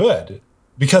looks good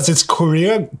because it's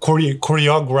choreographed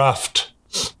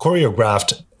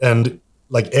and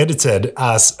like edited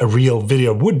as a real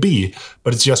video would be,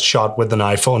 but it's just shot with an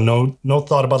iPhone. No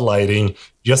thought about lighting,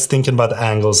 just thinking about the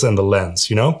angles and the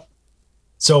lens,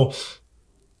 So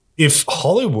if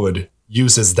Hollywood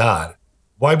uses that,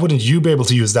 why wouldn't you be able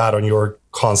to use that on your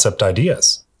concept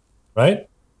ideas, right?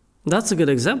 That's a good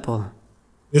example.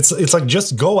 It's like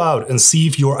just go out and see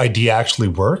if your idea actually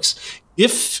works.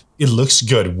 If it looks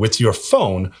good with your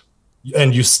phone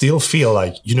and you still feel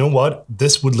like, you know what,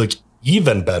 this would look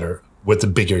even better with a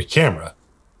bigger camera,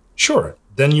 sure,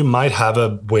 then you might have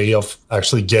a way of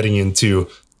actually getting into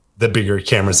the bigger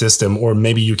camera system, or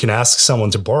maybe you can ask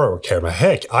someone to borrow a camera.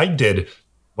 Heck, I did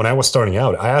when I was starting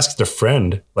out. I asked a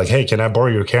friend, like, hey, can I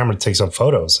borrow your camera to take some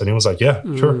photos? And he was like, yeah,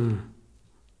 sure.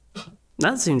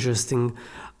 That's interesting.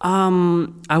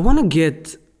 I want to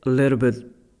get a little bit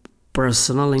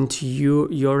personal into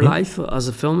your life as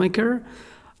a filmmaker.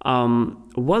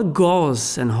 What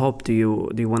goals and hope do you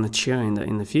want to share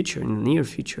in the future, in the near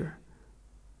future?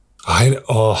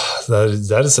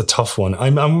 That is a tough one.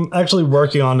 I'm actually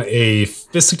working on a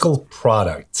physical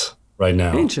product right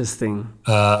now. Interesting.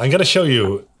 I'm gonna show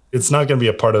you. It's not gonna be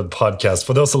a part of the podcast.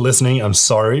 For those who are listening, I'm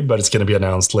sorry, but it's gonna be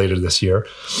announced later this year.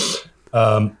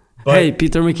 But hey,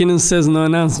 Peter McKinnon says no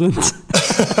announcement.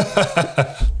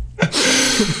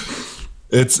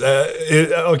 It's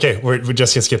okay. We're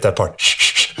just gonna skip that part.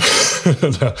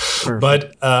 No.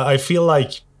 But I feel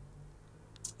like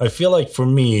for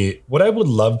me, what I would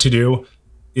love to do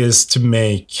is to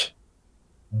make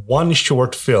one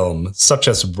short film, such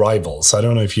as Rivals. I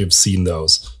don't know if you've seen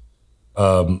those,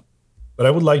 but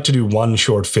I would like to do one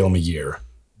short film a year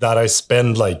that I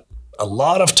spend like a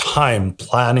lot of time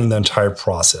planning the entire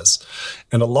process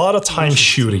and a lot of time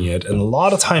shooting it and a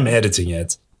lot of time editing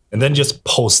it, and then just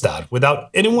post that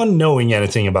without anyone knowing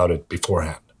anything about it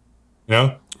beforehand.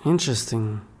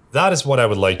 Interesting. That is what I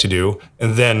would like to do.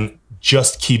 And then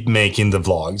just keep making the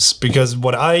vlogs. Because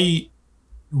what I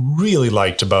really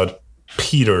liked about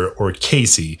Peter or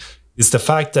Casey is the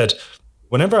fact that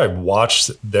whenever I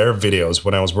watched their videos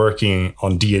when I was working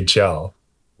on DHL,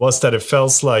 was that it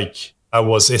felt like I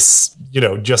was,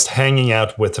 just hanging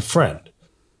out with a friend.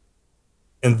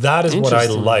 And that is what I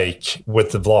like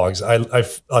with the vlogs.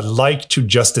 I like to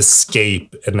just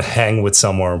escape and hang with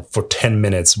someone for 10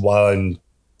 minutes while I'm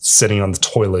sitting on the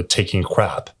toilet taking a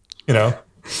crap,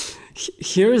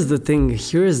 Here's the thing.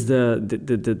 Here's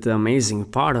the amazing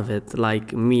part of it.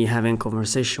 Like me having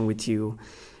conversation with you,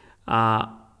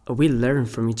 we learn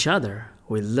from each other.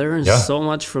 We learn so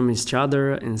much from each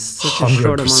other in such a 100%.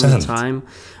 short amount of time,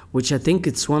 which I think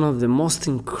it's one of the most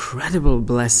incredible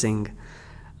blessing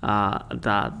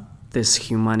that this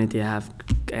humanity have,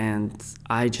 and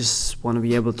I just want to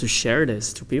be able to share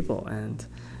this to people. And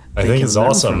I think it's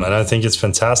awesome, and I think it's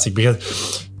fantastic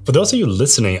because for those of you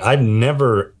listening, I've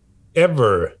never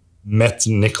ever met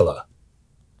Nicola.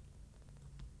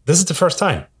 This is the first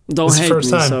time. Don't hate me.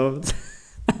 So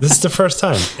this is the first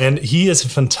time, and he is a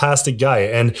fantastic guy.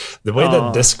 And the way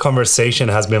that this conversation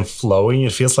has been flowing,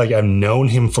 it feels like I've known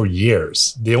him for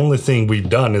years. The only thing we've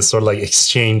done is sort of like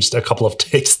exchanged a couple of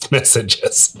text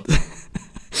messages.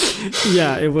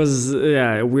 Yeah, it was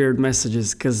weird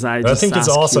messages because I think it's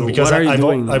awesome because I've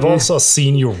Yeah. also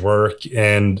seen your work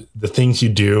and the things you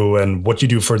do and what you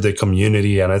do for the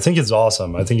community, and I think it's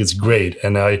awesome. I think it's great,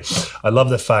 and I love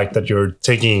the fact that you're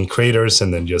taking creators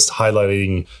and then just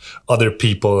highlighting other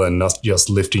people and not just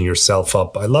lifting yourself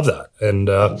up. I love that, and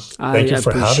thank you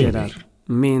for having me.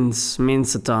 Means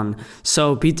a ton.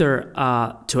 So Peter,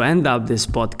 to end up this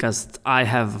podcast, I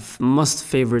have my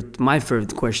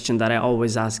favorite question that I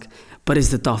always ask, but it's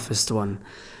the toughest one.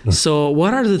 So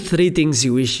what are the 3 things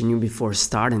you wish you knew before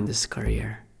starting this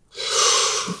career?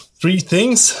 3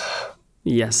 things?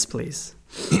 Yes, please.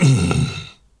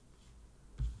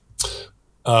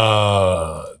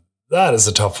 That is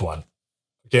a tough one.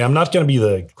 Okay, I'm not going to be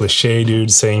the cliche dude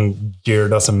saying gear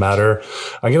doesn't matter.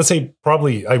 I'm going to say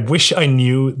probably I wish I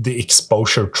knew the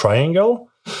exposure triangle.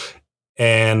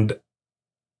 And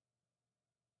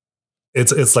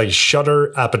it's like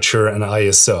shutter, aperture, and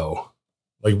ISO.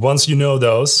 Like once you know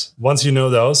those,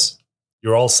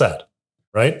 you're all set,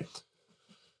 right?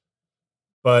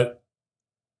 But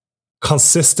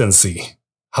consistency,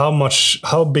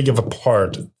 how big of a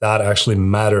part that actually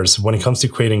matters when it comes to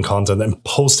creating content and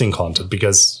posting content,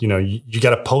 because you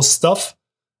got to post stuff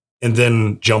and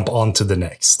then jump on to the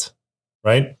next,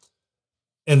 right?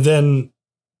 And then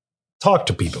talk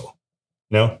to people,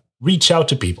 reach out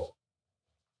to people.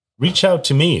 Reach out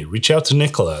to me, reach out to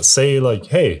Nicola, say like,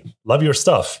 hey, love your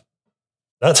stuff.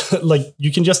 That's like,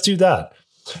 you can just do that,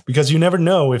 because you never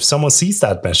know if someone sees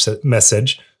that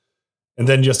message and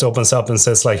then just opens up and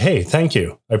says like, hey, thank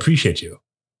you, I appreciate you.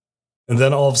 And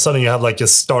then all of a sudden you have like a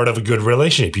start of a good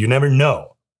relationship. You never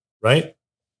know, right?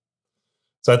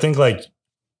 So I think like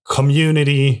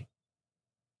community,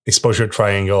 exposure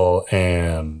triangle,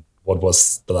 and what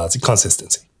was the last?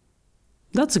 Consistency.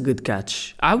 That's a good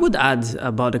catch. I would add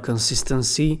about the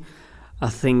consistency. I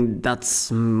think that's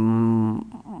mostly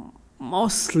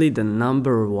the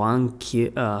number one key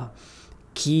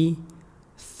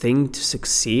thing to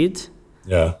succeed.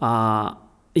 Yeah.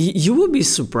 You will be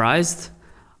surprised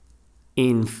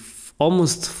in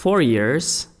almost 4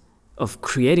 years of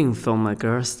creating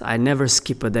Filmmakers, I never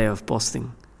skip a day of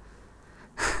posting.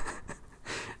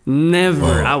 Never.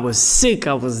 Whoa. I was sick,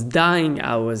 I was dying,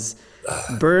 I was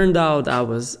burned out,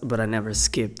 but I never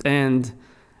skipped. And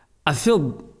I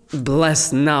feel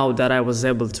blessed now that I was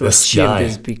able to achieve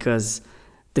this, because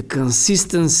the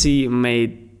consistency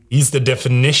made... He's the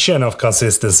definition of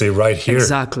consistency right here.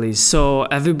 Exactly. So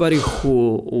everybody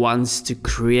who wants to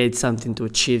create something, to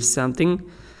achieve something,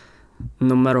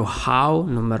 no matter how,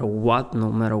 no matter what,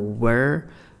 no matter where...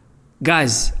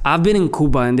 Guys, I've been in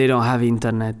Cuba and they don't have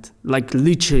internet, like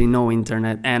literally no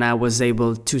internet, and I was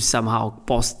able to somehow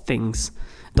post things.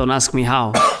 Don't ask me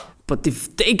how, but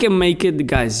if they can make it,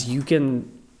 guys, you can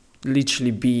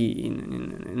literally be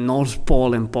in North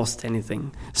Pole and post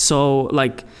anything. So,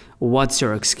 like, what's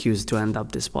your excuse to end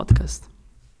up this podcast?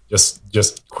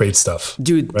 Just great stuff.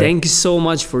 Dude, right? Thank you so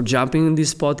much for jumping in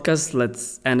this podcast.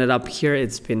 Let's end it up here.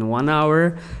 It's been 1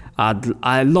 hour.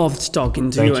 I loved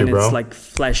talking to you, and bro. It's like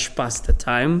flash past the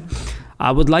time.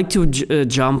 I would like to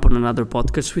jump on another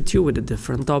podcast with you with a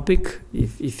different topic,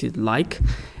 if you'd like.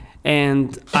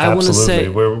 And I want to say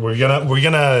we're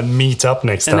gonna meet up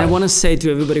next time. And I want to say to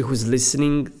everybody who's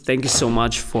listening, thank you so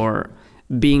much for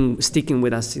sticking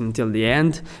with us until the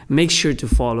end. Make sure to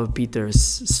follow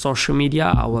Peter's social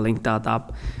media. I will link that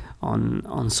up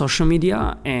on social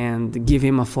media, and give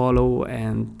him a follow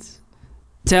and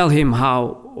tell him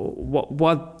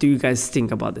what do you guys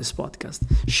think about this podcast.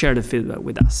 Share the feedback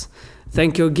with us.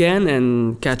 Thank you again,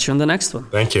 and catch you on the next one.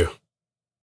 Thank you.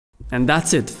 And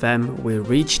that's it, fam. We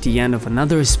reached the end of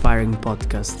another inspiring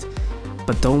podcast.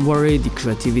 But don't worry, the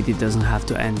creativity doesn't have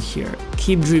to end here.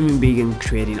 Keep dreaming big and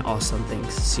creating awesome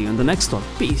things. See you on the next one.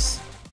 Peace.